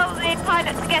I tell the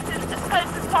pilot to get as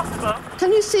close as possible.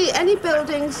 Can you see any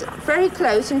buildings very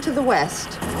close and to the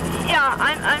west? Yeah,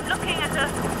 I'm looking at a...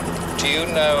 Do you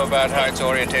know about how it's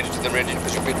orientated to the meridian?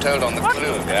 Because you've been told on the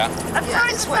clue, yeah? I'm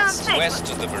sorry to sound thick.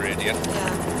 West of the meridian.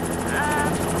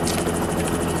 Yeah.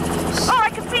 Oh,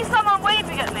 I can see someone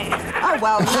waving at me. Oh,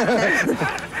 well.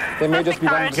 They may just be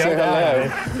down to say hello.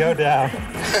 Go down.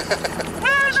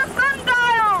 Where are the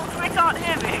sundials? They can't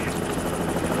hear me.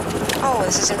 Oh,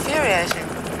 this is infuriating.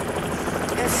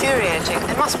 Infuriating.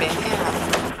 There must be in here.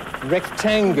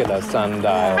 Rectangular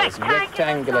sundials.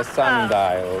 Rectangular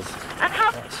sundials. And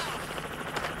how...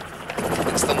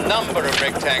 It's the number of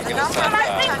rectangular Well,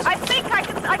 sundials. I think I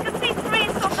can see 3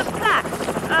 sort of plaques.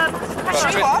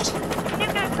 Three what? You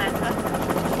go closer.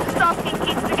 Just asking,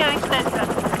 keeps me going closer.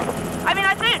 I mean,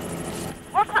 I don't...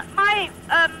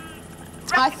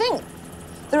 I think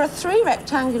there are 3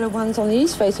 rectangular ones on the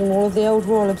east-facing wall of the old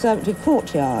Royal Observatory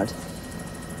courtyard.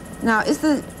 Now, is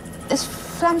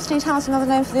Flamsteed House another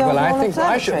name for the old Royal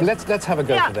Observatory? Let's have a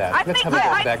go for that. Let's have a go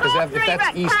for that, because if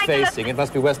that's east-facing, it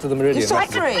must be west of the meridian. You saw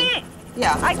 3?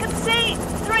 Yeah. I can see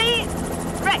 3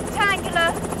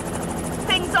 rectangular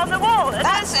things on the wall.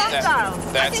 That's it. Sundials.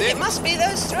 That's I think it must be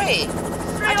those 3.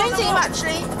 I don't think you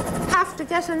actually have to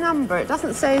get a number. It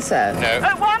doesn't say so. No,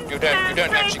 1, you 2, don't 3,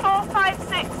 actually... 4, 5,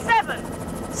 6, 7.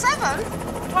 7?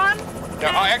 1, 2, No,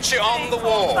 actually on the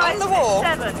wall. 5, On the wall?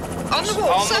 7. On the wall,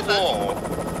 On 7. the wall.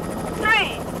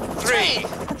 3. 3.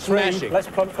 Smashing. Let's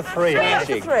punt for 3.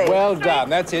 Smashing. 3. Well done.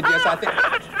 That's it. Yes,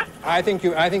 I think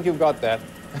you've got that.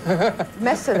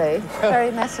 Messily. Very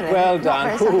messily. Well Not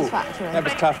done. very Ooh, satisfactory. that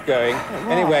was tough going.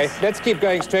 Anyway, let's keep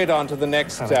going straight on to the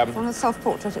next. On a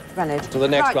self-portrait at Greenwich. To the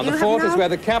next Right, one. The you fourth have is now- where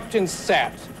the captain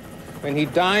sat when he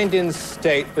dined in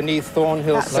state beneath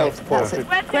Thornhill's That's it, that's self-portrait. it.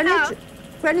 Where's it now?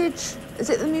 Greenwich, is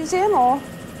it the museum or?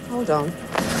 Hold on.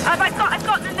 I've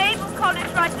got the Naval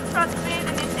College right in front of me,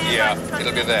 the museum Yeah, right in front it'll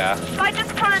of be me. there. Should I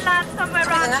just try and land somewhere The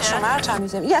around National here? Maritime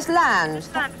Museum. Yes, land.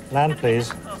 Land,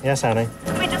 please. Yes, Annie.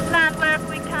 Can we just land wherever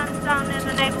we can down near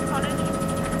the Naval College?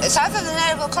 It's either the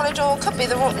Naval College or it could be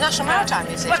the National Maritime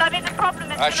Museum. Well, I mean, the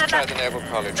problem is... I should try the Naval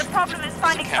College. The problem is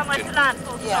finding somewhere to land,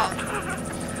 full Yeah. stop.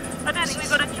 I don't think we've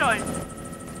got a choice.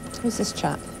 Who's this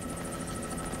chap?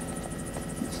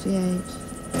 68.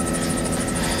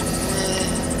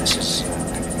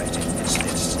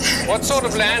 What sort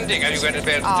of landing are you going to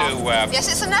be able to do? Yes,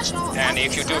 it's a national... Annie,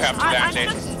 if you do have to land it.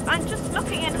 I'm just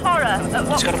looking in horror at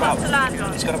what we've got to land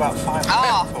on. It's got about 500.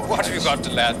 Ah, what have you got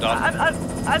to land on?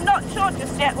 I'm not sure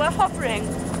just yet. We're hovering.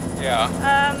 Yeah.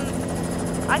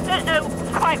 I don't know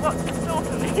quite what's in store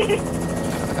for me.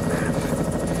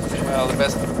 Well, the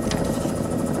best...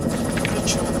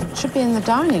 It should be in the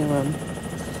dining room.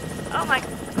 Oh my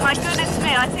goodness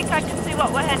me, I think I can see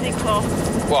what we're heading for.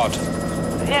 What?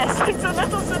 Yes, it's a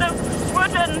little sort of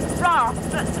wooden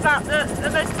raft. That's about the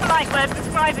most polite way of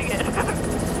describing it.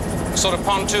 Sort of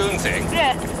pontoon thing?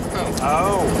 Yes.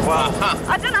 Oh, wow.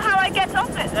 I don't know how I get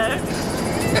off it, though.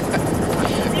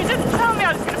 You didn't tell me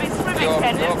I was going to be swimming,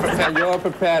 Kenneth. You're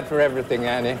prepared for everything,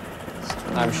 Annie.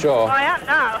 I'm sure. I am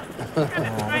now.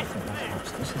 Great.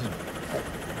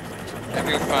 Have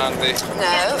you found the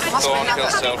Thornhill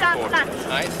self-portrait?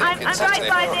 I think I'm right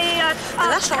by the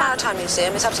National Maritime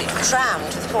Museum is absolutely crammed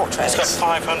with portraits. It's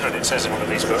got 500, it says in one of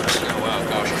these books. Oh, wow,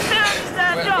 gosh.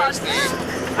 John,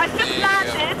 I just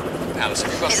landed. Palace.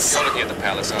 You're looking at the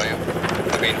palace, are you?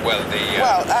 I mean, well,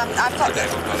 I've got the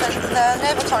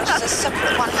Naval College is a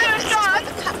separate one here. This is where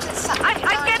the captain sat.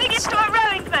 I'm getting into a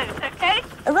rowing boat, okay?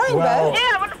 A rowing boat?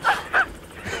 Yeah,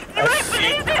 you won't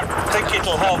believe it. I think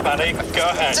it'll help, Annie. Go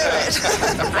ahead. Do it.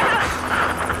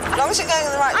 As long as you're going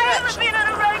in the right direction. I haven't been on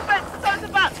a rowing boat since I was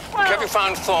about 12. have you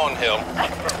found Thornhill?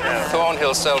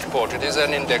 Thornhill self-portrait. Is there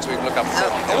an index we can look up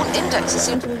Thornhill? All indexes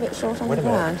seem to be a bit short on the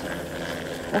ground.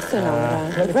 They're thin on the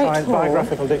ground. Let me find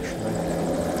biographical dictionary.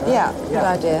 Yeah, good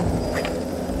idea.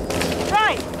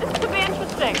 Right, this could be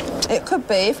interesting. It could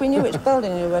be if we knew which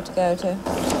building we were to go to.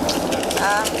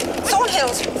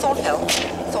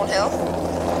 Thornhill.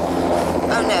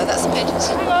 Oh no, that's the painted.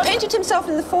 Painted himself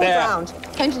in the foreground.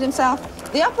 Painted himself.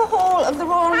 The upper hall of the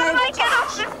Royal Naval. How do I get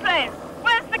off this place?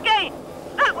 Where's the gate?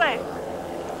 That way.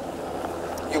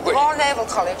 Royal Naval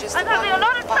College is the I'm having a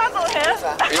lot of trouble here.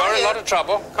 You're in a lot of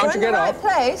trouble. Can't you get off?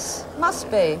 Right place? Must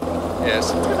be.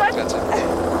 Yes, that's it.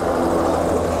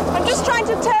 I'm just trying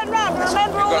to turn round and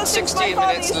remember all got the things 16 my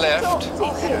father minutes used to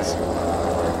talk left. to.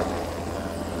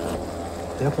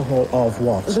 The upper hall of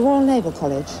what? The Royal Naval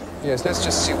College. Yes, let's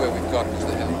just see where we've got to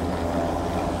the hill.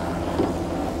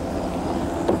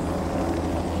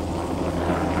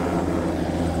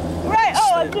 Right,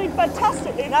 I'm doing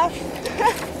fantastically now.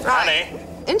 Annie?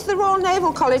 Into the Royal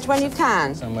Naval College when you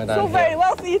can. Somewhere It's all down very here.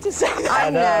 well for you to say that. I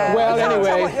know. Well, I can't tell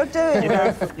anyway. what you're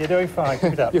doing. You're doing fine.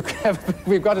 Keep it up.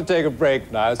 We've got to take a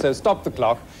break now, so stop the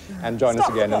clock and join us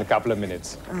again in a couple of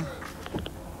minutes.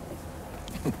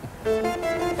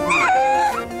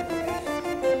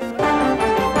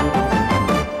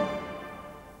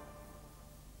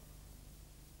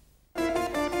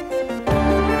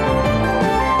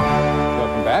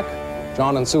 Welcome back.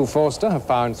 John and Sue Forster have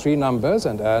found 3 numbers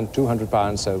and earned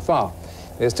 £200 so far.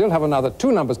 They still have another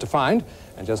 2 numbers to find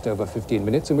and just over 15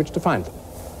 minutes in which to find them.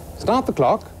 Start the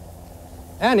clock.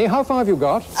 Annie, how far have you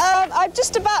got? I'm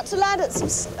just about to land at some...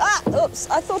 oops,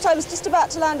 I thought I was just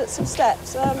about to land at some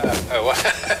steps. What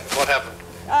happened?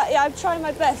 Yeah, I'm trying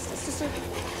my best. It's just a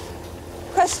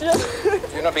question of...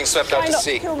 You're not being swept out trying to not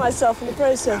sea. to kill myself in the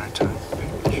process.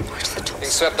 Being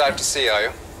swept out to sea, are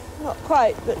you? Not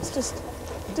quite, but it's just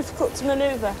difficult to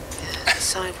manoeuvre.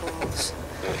 Sidewalls.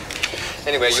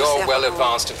 Anyway, you're well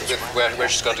advanced with where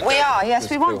she's got to go. We are, yes.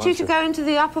 We want you to go into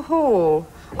the upper hall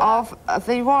of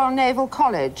the Royal Naval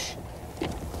College.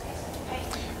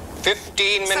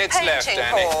 15 minutes left,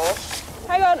 Annie. Hall.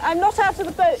 Hang on, I'm not out of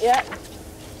the boat yet.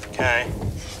 Okay.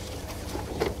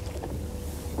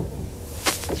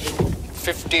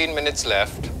 15 minutes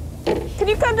left. Can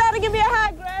you come down and give me a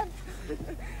hand, Graham?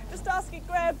 Just asking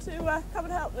Graham to come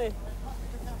and help me.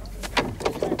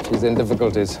 She's in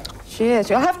difficulties. She is.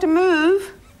 You'll have to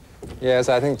move. Yes,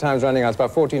 I think time's running out. It's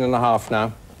about 14 and a half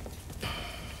now.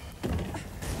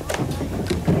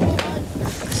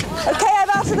 OK, I'm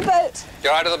out of the boat.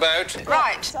 You're out of the boat?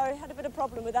 Right. Sorry, had a bit of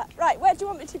problem with that. Right, where do you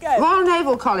want me to go? Royal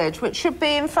Naval College, which should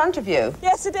be in front of you.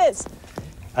 Yes, it is.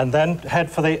 And then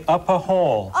head for the upper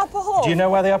hall. Upper hall? Do you know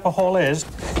where the upper hall is?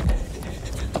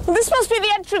 Well, this must be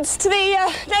the entrance to the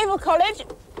Naval College.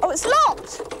 Oh, it's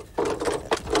locked.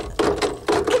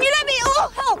 Can you let me...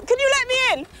 Oh, help! Can you let me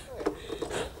in?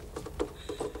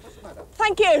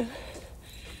 Thank you.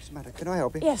 What's the matter? Can I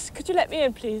help you? Yes, could you let me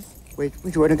in, please? Where do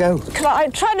you want to go?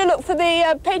 I'm trying to look for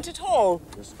the painted hall.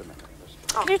 Just a minute.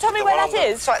 Can you tell me where that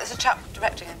is? Sorry, there's a chap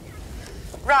directing him.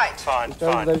 Right. Fine,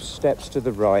 Down those steps to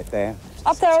the right there.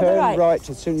 Up there on the right? Turn right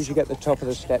as soon as you get to the top of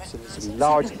the steps and there's some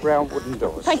large brown wooden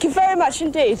doors. Thank you very much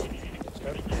indeed.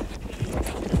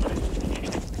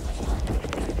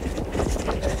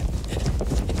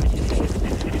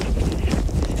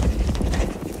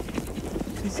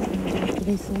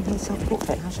 Thornhill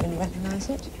self-portrait. How should we recognise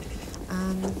it?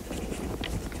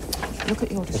 Look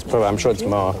at your It's probably, I'm sure it's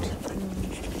marked.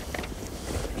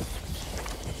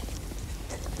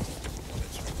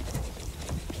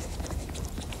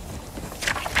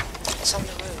 It's on the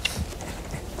roof.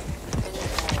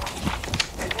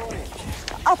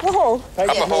 Upper hall?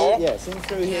 Upper hall? Yes, in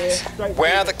through here.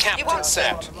 Where the captain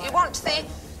sat. You want the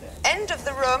end of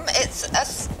the room. It's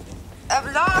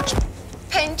a large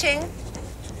painting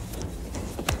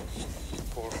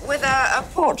with a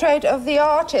portrait of the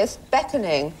artist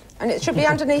beckoning, and it should be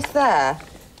underneath there.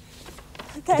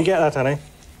 Okay. Did you get that, Annie?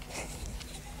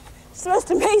 It's the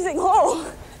most amazing hall.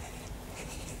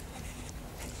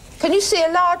 Can you see a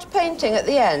large painting at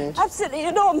the end? Absolutely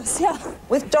enormous, yeah.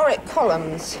 With Doric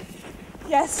columns?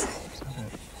 Yes.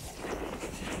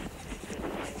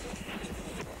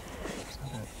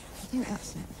 I think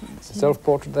that's it.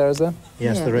 Self-portrait there, is there?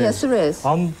 Yes, Yeah. there is. Yes, there is.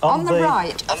 On the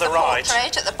right on of the the right.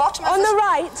 portrait, at the bottom of On the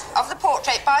right? Of the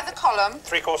portrait, by the column.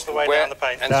 3/4 of the way Where- down the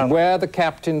paint. And it's where the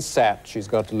captain sat she's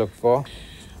got to look for.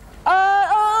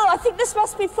 Oh, I think this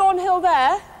must be Thornhill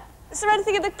there. Is there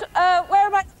anything in the... where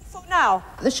am I looking for now?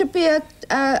 There should be a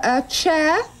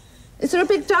chair. Is there a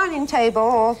big dining table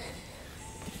or...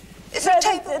 Is there a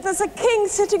table? There's a king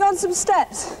sitting on some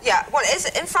steps. Yeah, well, is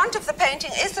in front of the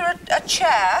painting, is there a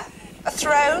chair, a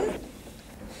throne,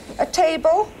 a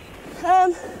table?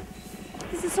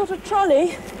 There's a sort of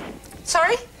trolley.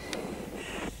 Sorry?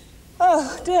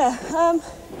 Oh, dear.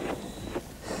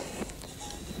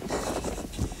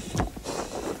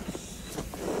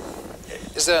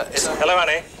 Hello,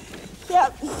 Annie.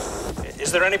 Yep.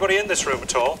 Is there anybody in this room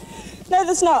at all? No,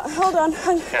 there's not. Hold on.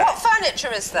 What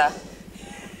furniture is there?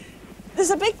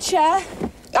 There's a big chair.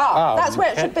 Oh, that's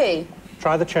where it should be.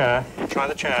 Try the chair. Try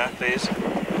the chair, please.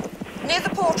 Near the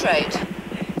portrait.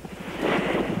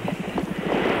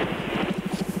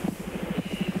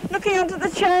 Looking under the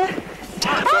chair.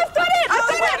 Oh, I've got it!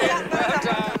 I've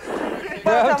got it!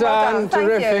 Well done. Thank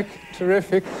Terrific. you.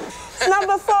 Terrific. It's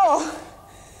number 4.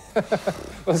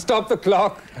 Well, stop the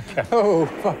clock. Okay.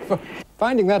 Oh.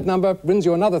 Finding that number brings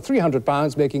you another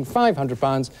 £300, making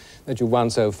 £500 that you've won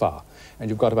so far. And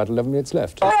you've got about 11 minutes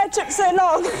left. Sorry it took so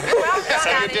long. Well done, So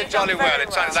you Annie, did you've done jolly well. very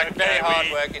It sounds like very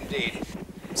hard work indeed.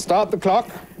 Start the clock.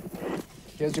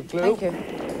 Here's your clue. Thank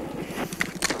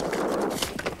you.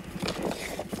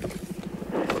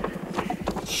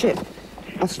 Ship.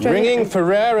 Australia. Ringing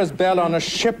Ferreira's bell on a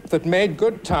ship that made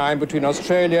good time between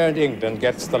Australia and England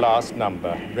gets the last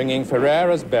number. Ringing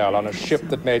Ferreira's bell on a ship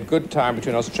that made good time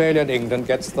between Australia and England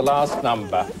gets the last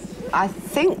number. I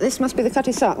think this must be the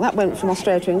Cutty Sark. That went from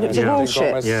Australia to England. It's a I wall think ship.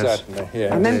 almost certainly.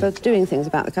 Yeah, I remember indeed. doing things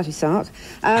about the Cutty Sark.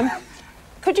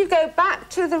 Could you go back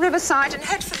to the riverside and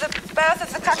head for the berth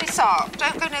of the Cutty Sark?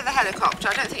 Don't go near the helicopter.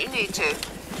 I don't think you need to.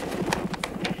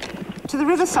 To the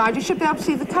riverside, you should be able to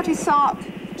see the Cutty Sark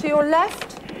to your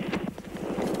left.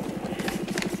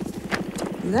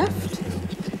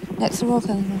 Left? Next to walk.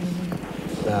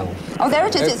 Oh, there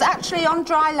it is. It's actually on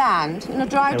dry land, in a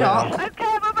dry dock. Okay,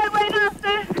 I'm on my way now,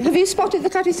 sir. Have you spotted the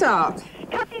Cutty Sark?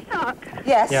 Cutty Sark.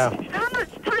 Yes. Yeah. How much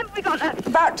time have we got left?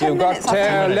 About 10 You've minutes. got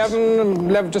I think.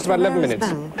 11, just about 11 minutes.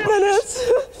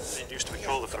 Minutes. It used to be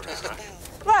called the Ferreira.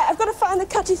 Right, I've got to find the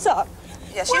Cutty Sark.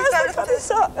 Yes, you Where's go the look Cutty at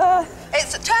Sark?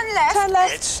 It's turn left. Turn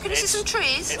left. Can you see some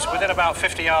trees? It's within about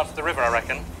 50 yards of the river, I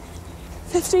reckon.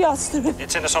 50 yards to the river.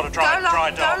 It's in a sort of Go dry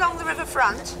along dock. the river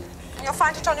front, and you'll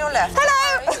find it on your left.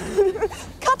 Hello!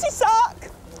 Cutty Sark!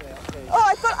 Oh,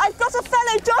 I've got a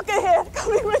fellow jogger here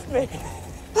coming with me.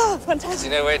 Oh, Do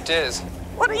fantastic. you know where it is?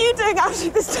 What are you doing out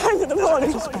at this time of the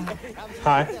morning?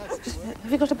 Hi. Have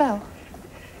you got a bell?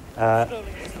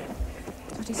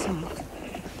 Cutty Sark.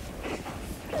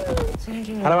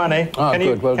 Hello, Annie. Ah, can good,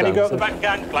 you, well can you done. go up the back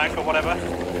gangplank or whatever?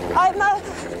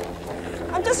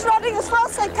 I'm just running as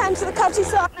fast as I can to the Cutty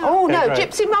Sark. Oh, no, great.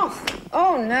 gypsy moth.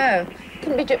 Oh, no.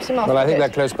 Couldn't be gypsy moth. Well, I could think it? they're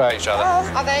close by each other.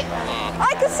 Are they?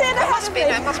 I can see it ahead Must of be, me.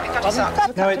 no, it must be Cutty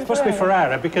Sark. No, it must be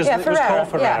Ferreira because Yeah, it was called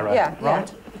Ferreira, yeah, right?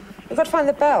 yeah. We've got to find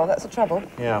the bell, that's the trouble.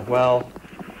 Yeah, well,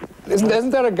 Isn't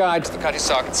there a guide to The Cutty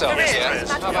Sark itself There is. here. It's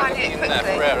not How about finding it looking in there?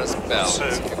 quickly. Ferreira's bell. So-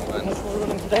 Let's see if we can find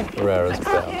it. Ferreira's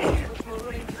bell?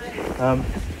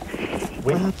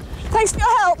 Thanks for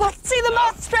your help. I can see the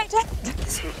mark straight ahead.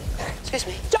 Excuse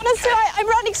me. John and Sue, I'm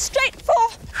running straight for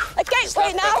a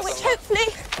gateway now, which hopefully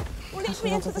will lead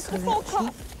me into the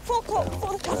forecourt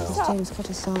before the Cutty Sark. James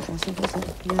Cutty Sark, I think, is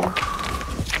it?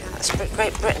 Yeah. That's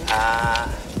Great Britain.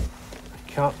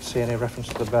 Can't see any reference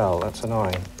to the bell. That's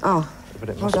annoying. Oh, But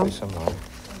it hold must on. be somewhere.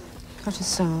 Cutty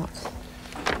Sark.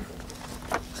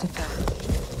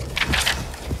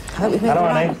 I hope we've made hello, the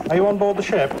Annie. right- Are you on board the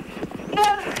ship?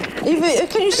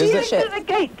 Can you see the ship? To the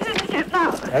gate, to the ship now.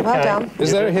 Okay. Well done.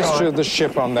 Is there a history of the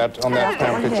ship on that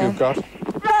pamphlet here. you've got?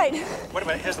 Right, Right. Wait a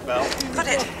minute, here's the bell. Got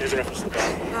it. Here's the reference to the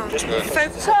bell. Oh. Just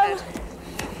Focus So, on it.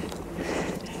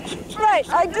 right,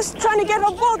 I'm just trying to get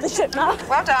on board the ship now.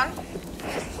 Well done.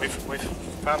 We've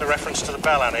found a reference to the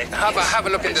bell, Annie. Have a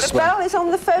look at this The bell is on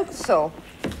the forecastle.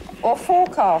 Or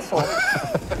forecastle.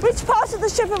 Which part of the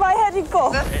ship am I heading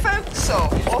for? The forecastle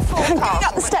or I'm forecastle. going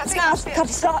up the steps now to cut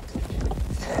a start.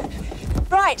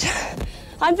 Right,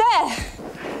 I'm there.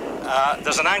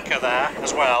 There's an anchor there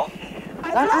as well.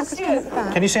 I've lost you.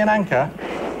 Can you see an anchor?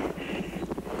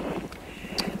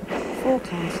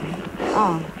 Forecastle.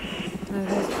 Oh. No,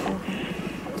 there's the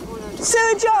forecastle.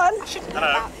 Sir John,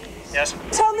 Hello. Yes.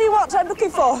 tell me what I'm looking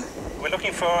for. We're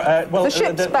looking for The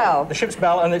ship's bell. The ship's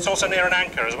bell, and it's also near an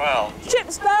anchor as well.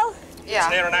 Ship's bell? Yeah. It's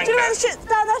near an Do anchor. you know the ship's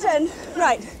down that end?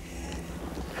 Right.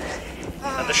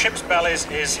 And the ship's bell is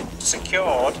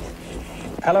secured.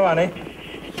 Hello, Annie.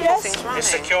 Yes? It's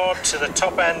secured to the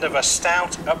top end of a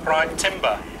stout, upright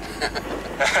timber. I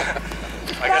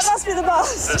That guess must be the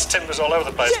mast. there's timbers all over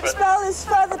the place, Ship's but bell is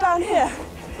further down here.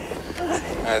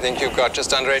 I think you've got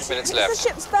just under 8 minutes Is the left.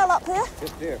 ship's bell up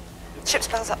here? Ship's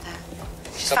bell's up there.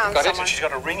 She's Got found it? someone. she's got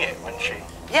to ring it when she.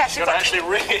 Yeah, She's got to actually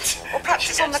ring it. Or perhaps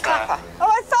it's on the clapper. Oh,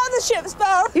 I found the ship's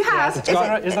bell. You have? Is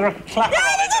there a clapper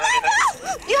on it or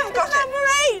anything? You haven't got it. Number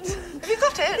 8. Have you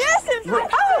got it? Yes, it's right.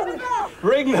 Oh, the bell.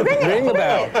 Ring the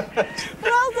bell.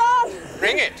 Well done.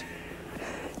 Ring it.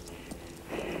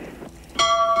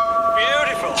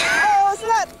 Beautiful. Oh, isn't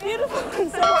that beautiful? Have you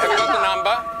got the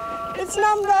number? It's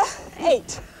number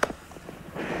 8.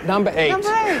 Number 8.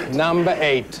 Number 8. Number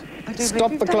 8.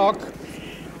 Stop the clock.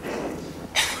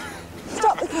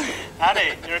 Stop the clock.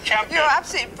 Annie, you're a champion. You're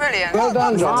absolutely brilliant. Well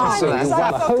done, John. So Marvellous. you won I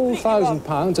a felt whole completely wrong.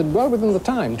 £1,000 and well within the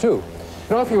time, too.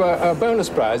 Can I offer you a bonus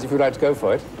prize if you'd like to go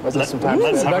for it? Was there some time?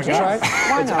 let's Would you have like a to go. try?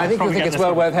 Why not? I think you Probably think get it's this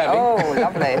well one. worth having. Oh,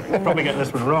 lovely. Probably get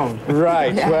this one wrong.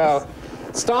 Right, Yes. well,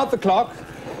 start the clock,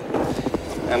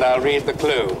 and I'll read the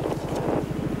clue.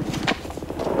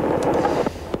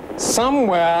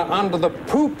 Somewhere under the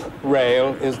poop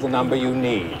rail is the number you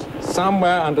need.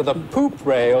 Somewhere under the poop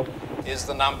rail is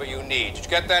the number you need. Did you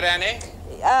get that, Annie?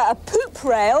 A poop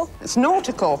rail. It's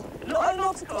nautical.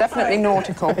 Nautical. Definitely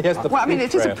nautical. Yes, the well, I mean, poop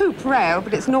it is a rail. poop rail,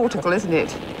 but it's nautical, isn't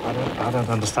it? I don't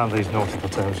understand these nautical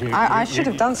terms. I should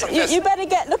have done something. You better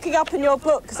get looking up in your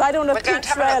book, because I don't know We're what going to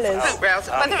poop's have a rail look at is. poop rails,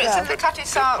 whether it's in the Cutty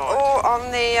Sark or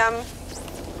on the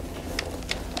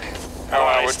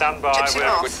stand by. Gypsy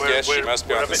Moth. Good guess, she must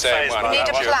be on the same one. We need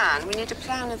a aren't you? plan. We need a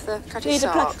plan of the Cutty Need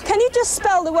a plan. Sark. Can you just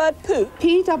spell the word poop?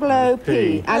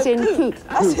 P-O-O-P, as in poop.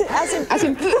 As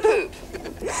in Poop, poop.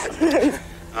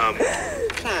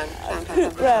 Plan.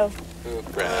 poop rail.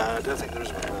 Poop rail. I don't think there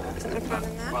is one. Isn't there a plan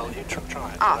in there? Well, you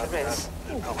try it. Ah, there is.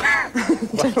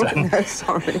 No,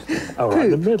 sorry. Oh, right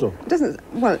in the middle. It doesn't,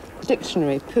 well,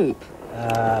 dictionary, poop.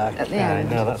 At the end.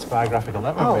 No, that's biographical.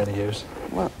 That won't be any use.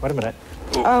 Well- Wait a minute.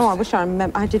 Oh, I wish I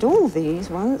remember. I did all these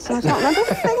once. I can't remember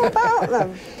anything about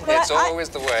them. It's always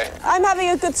the way. I'm having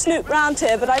a good snoop round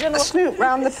here, but I don't know A what... snoop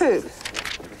round the poop.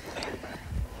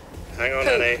 Hang on,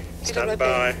 Annie. Stand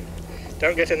by.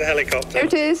 Don't get in the helicopter. Here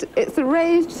it is. It's the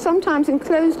raised, sometimes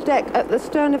enclosed deck at the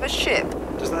stern of a ship.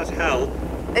 Does that help?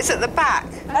 It's at the back.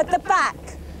 At the back.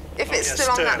 If it's yeah, still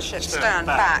on stern, that ship, stern, stern,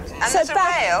 back. back. And So there's a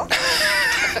back- rail.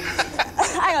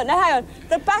 Hang on.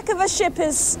 The back of a ship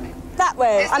is that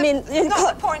way. It's I mean, the,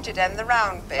 not the pointed end, the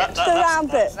round bit. the round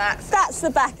bit. That's the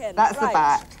back end. That's the right.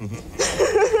 back.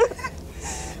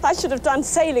 I should have done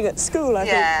sailing at school, I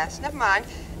think. Yes, never mind.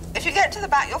 If you get to the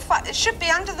back, you'll find it should be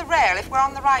under the rail if we're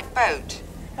on the right boat.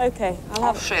 Okay, I'll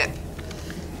have Off ship.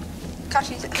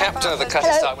 Cutty's Captain of the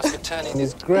Cutty Sark must be turning. In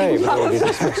his grave. Oh,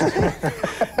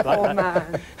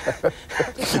 man.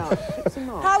 Cutty Sark, fix him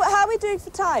off. How are we doing for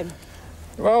time?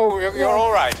 Oh, you're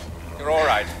all right. You're all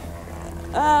right.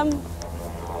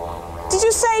 Did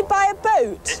you say by a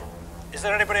boat? Is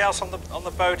there anybody else on the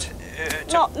boat?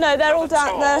 No, they're all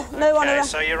down there. No one Okay, around.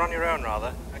 so you're on your own,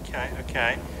 rather.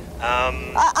 Okay.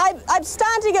 I'm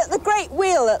standing at the great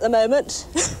wheel at the moment.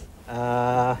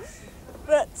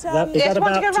 But Yes,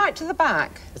 want to go right to the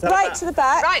back. right to the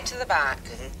back. Right to the back.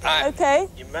 Okay.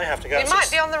 You may have to go. We might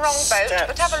be on the wrong boat,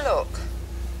 but have a look.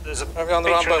 There's a Maybe on the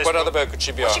wrong picture of boat. this What book. other boat could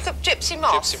she be Well, on? she could Gypsy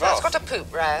Moth. Gypsy That's Moth. got a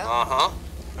poop rail. Uh-huh.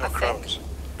 Oh, crumbs.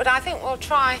 But I think we'll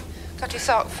try Cutty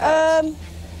Sark first.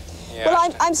 Yeah.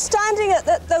 Well, I'm standing at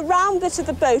the round bit of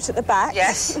the boat at the back.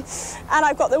 Yes. And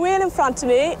I've got the wheel in front of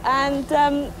me and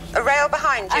A rail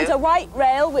behind you. and a white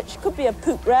rail, which could be a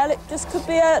poop rail. It just could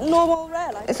be a normal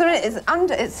rail. I It's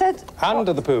under. It said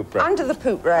Under the poop rail. under the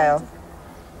poop rail.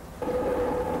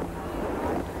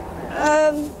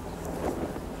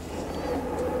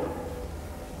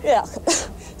 Yeah.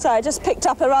 Sorry, I just picked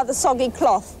up a rather soggy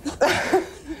cloth.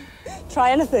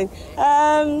 try anything.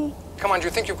 Come on, do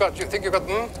you think you've got them? Have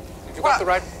you got the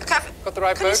right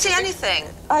boat? Can you see anything?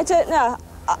 I don't know.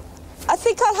 I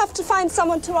think I'll have to find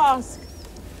someone to ask.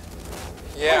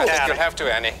 Yeah, I think you'll have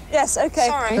to, Annie. Yes, OK.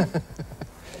 Sorry.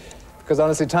 Because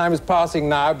honestly, time is passing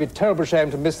now. It'd be a terrible shame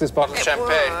to miss this bottle of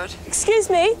champagne. Would. Excuse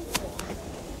me.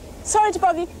 Sorry to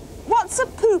bother you. What's a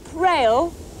poop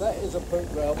rail? That is a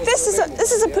poop rail. This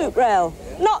is a poop rail.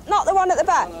 Not the one at the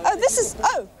back. Oh, this is...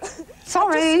 Oh.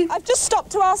 Sorry. I've just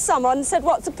stopped to ask someone and said,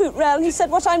 what's a poop rail? And he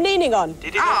said, what I'm leaning on.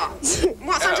 Did you?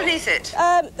 What's underneath it?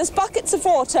 There's buckets of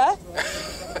water.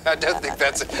 I don't think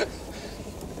that's it.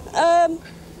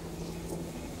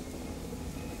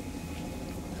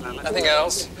 Nothing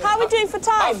else? How are we doing for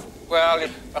time? Well,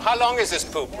 how long is this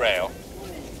poop rail?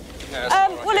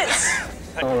 Well, it's...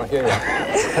 Oh, here we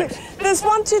are. There's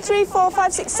 1, 2, 3, 4,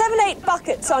 5, 6, 7, 8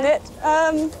 buckets on it.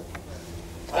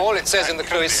 All it says in the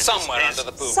clue is somewhere under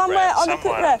the poop Somewhere rail. on the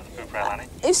poop rail. Poop rail, Annie.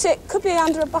 You see, it could be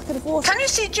under a bucket of water. Can you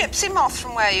see gypsy moth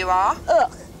from where you are?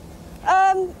 Ugh.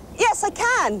 Yes, I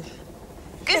can.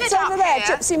 Give It's it up over there,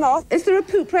 here. gypsy moth. Is there a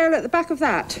poop rail at the back of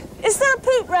that? Is there a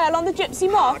poop rail on the gypsy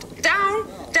moth?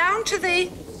 Down to the...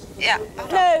 Yeah.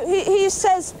 No, he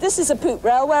says this is a poop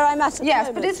rail where I'm at the Yes,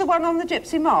 moment. but is the one on the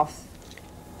gypsy moth?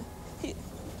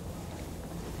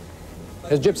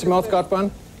 Has Gypsy Moth got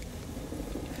one?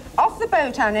 Off the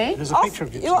boat, Annie. There's a picture of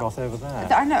Gypsy Moth over there.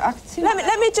 I know, I can see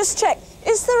Let me just check.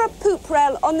 Is there a poop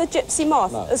rail on the Gypsy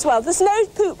Moth as well? There's no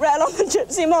poop rail on the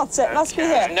Gypsy Moth, so it must be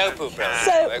here. No poop rail.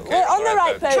 So Okay, we're on the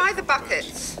right boat. Try the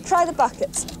buckets. Try the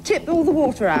buckets. Tip all the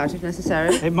water out if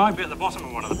necessary. It might be at the bottom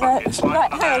of one of the buckets, like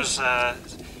right, one of those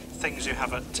things you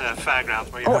have at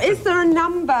fairgrounds where you Or have is there a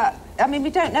number? I mean,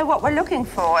 we don't know what we're looking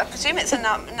for. I presume it's a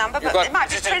number, but it might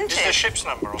be printed. Is it a ship's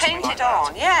number or something Painted like that?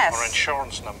 on, yes. Or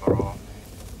insurance number or...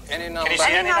 Any number? Can you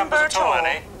see any numbers at all,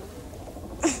 Annie?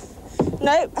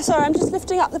 No, sorry, I'm just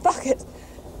lifting up the bucket.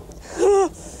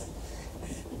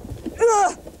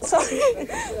 Sorry.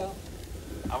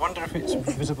 I wonder if it's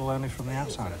visible only from the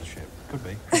outside of the ship. Could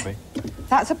be, could be.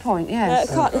 That's a point, yes.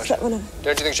 I can't lift that one up.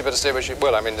 Don't you think she better stay where she...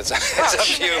 Well, I mean, it's up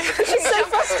to you. It's so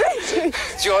frustrating.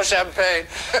 It's your champagne.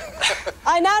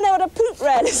 I now know what a poop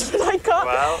rail is, but I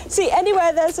can't see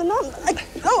anywhere there's a number.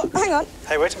 Oh, hang on.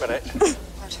 Hey, wait a minute.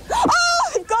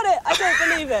 Oh, I've got it. I don't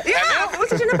believe it. Yeah,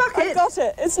 was it in a bucket? I've got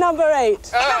it. It's number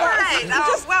 8. Number 8.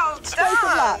 Oh, well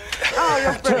done. Oh,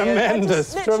 you're brilliant.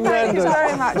 Tremendous, Just tremendous. Thank you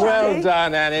very much, Well Annie.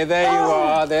 done, Annie. There you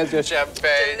are. There's your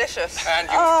champagne. Delicious. And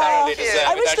you thoroughly I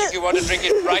deserve wish it. I think you want to drink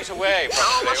it right away,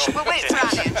 probably. We'll wait for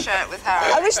Annie and share it with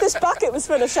her. I wish this bucket was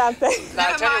full of champagne.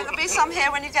 Never mind, there'll be some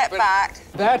here when you get back.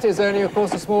 That is only, of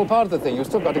course, a small part of the thing. You've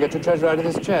still got to get your treasure out of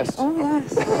this chest. Oh,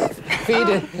 yes.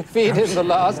 Feed in the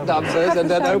last numbers and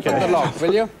then open the lock,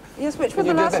 will you? Yes, which were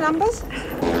the last numbers?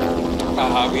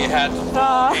 We had...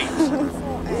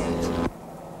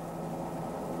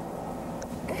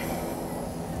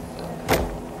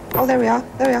 Oh, there we are.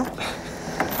 There we are.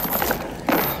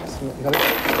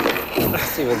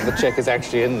 Let's see whether the check is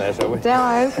actually in there, shall we? Dare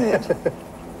I open it?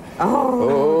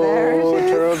 Oh, there it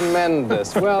is.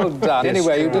 Tremendous. Well done.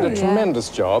 Anyway, you did a tremendous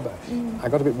job. I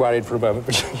got a bit worried for a moment,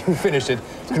 but you finished it.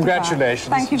 Congratulations.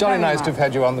 Thank you Jolly very nice much. to have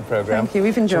had you on the programme. Thank you.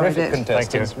 We've enjoyed Terrific it.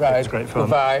 contestants. Thank you. Right. It's great fun.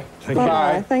 Goodbye. Thank you.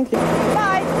 Goodbye. Thank you.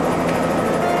 Bye.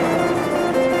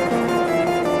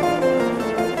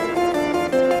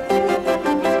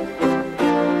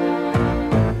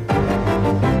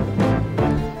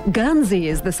 Guernsey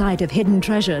is the site of Hidden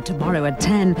Treasure tomorrow at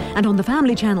 10, and on the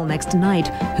Family Channel next night,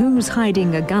 Who's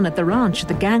Hiding a Gun at the Ranch?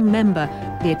 The Gang Member,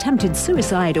 the Attempted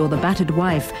Suicide or the Battered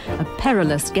Wife, a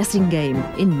perilous guessing game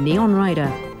in Neon Rider.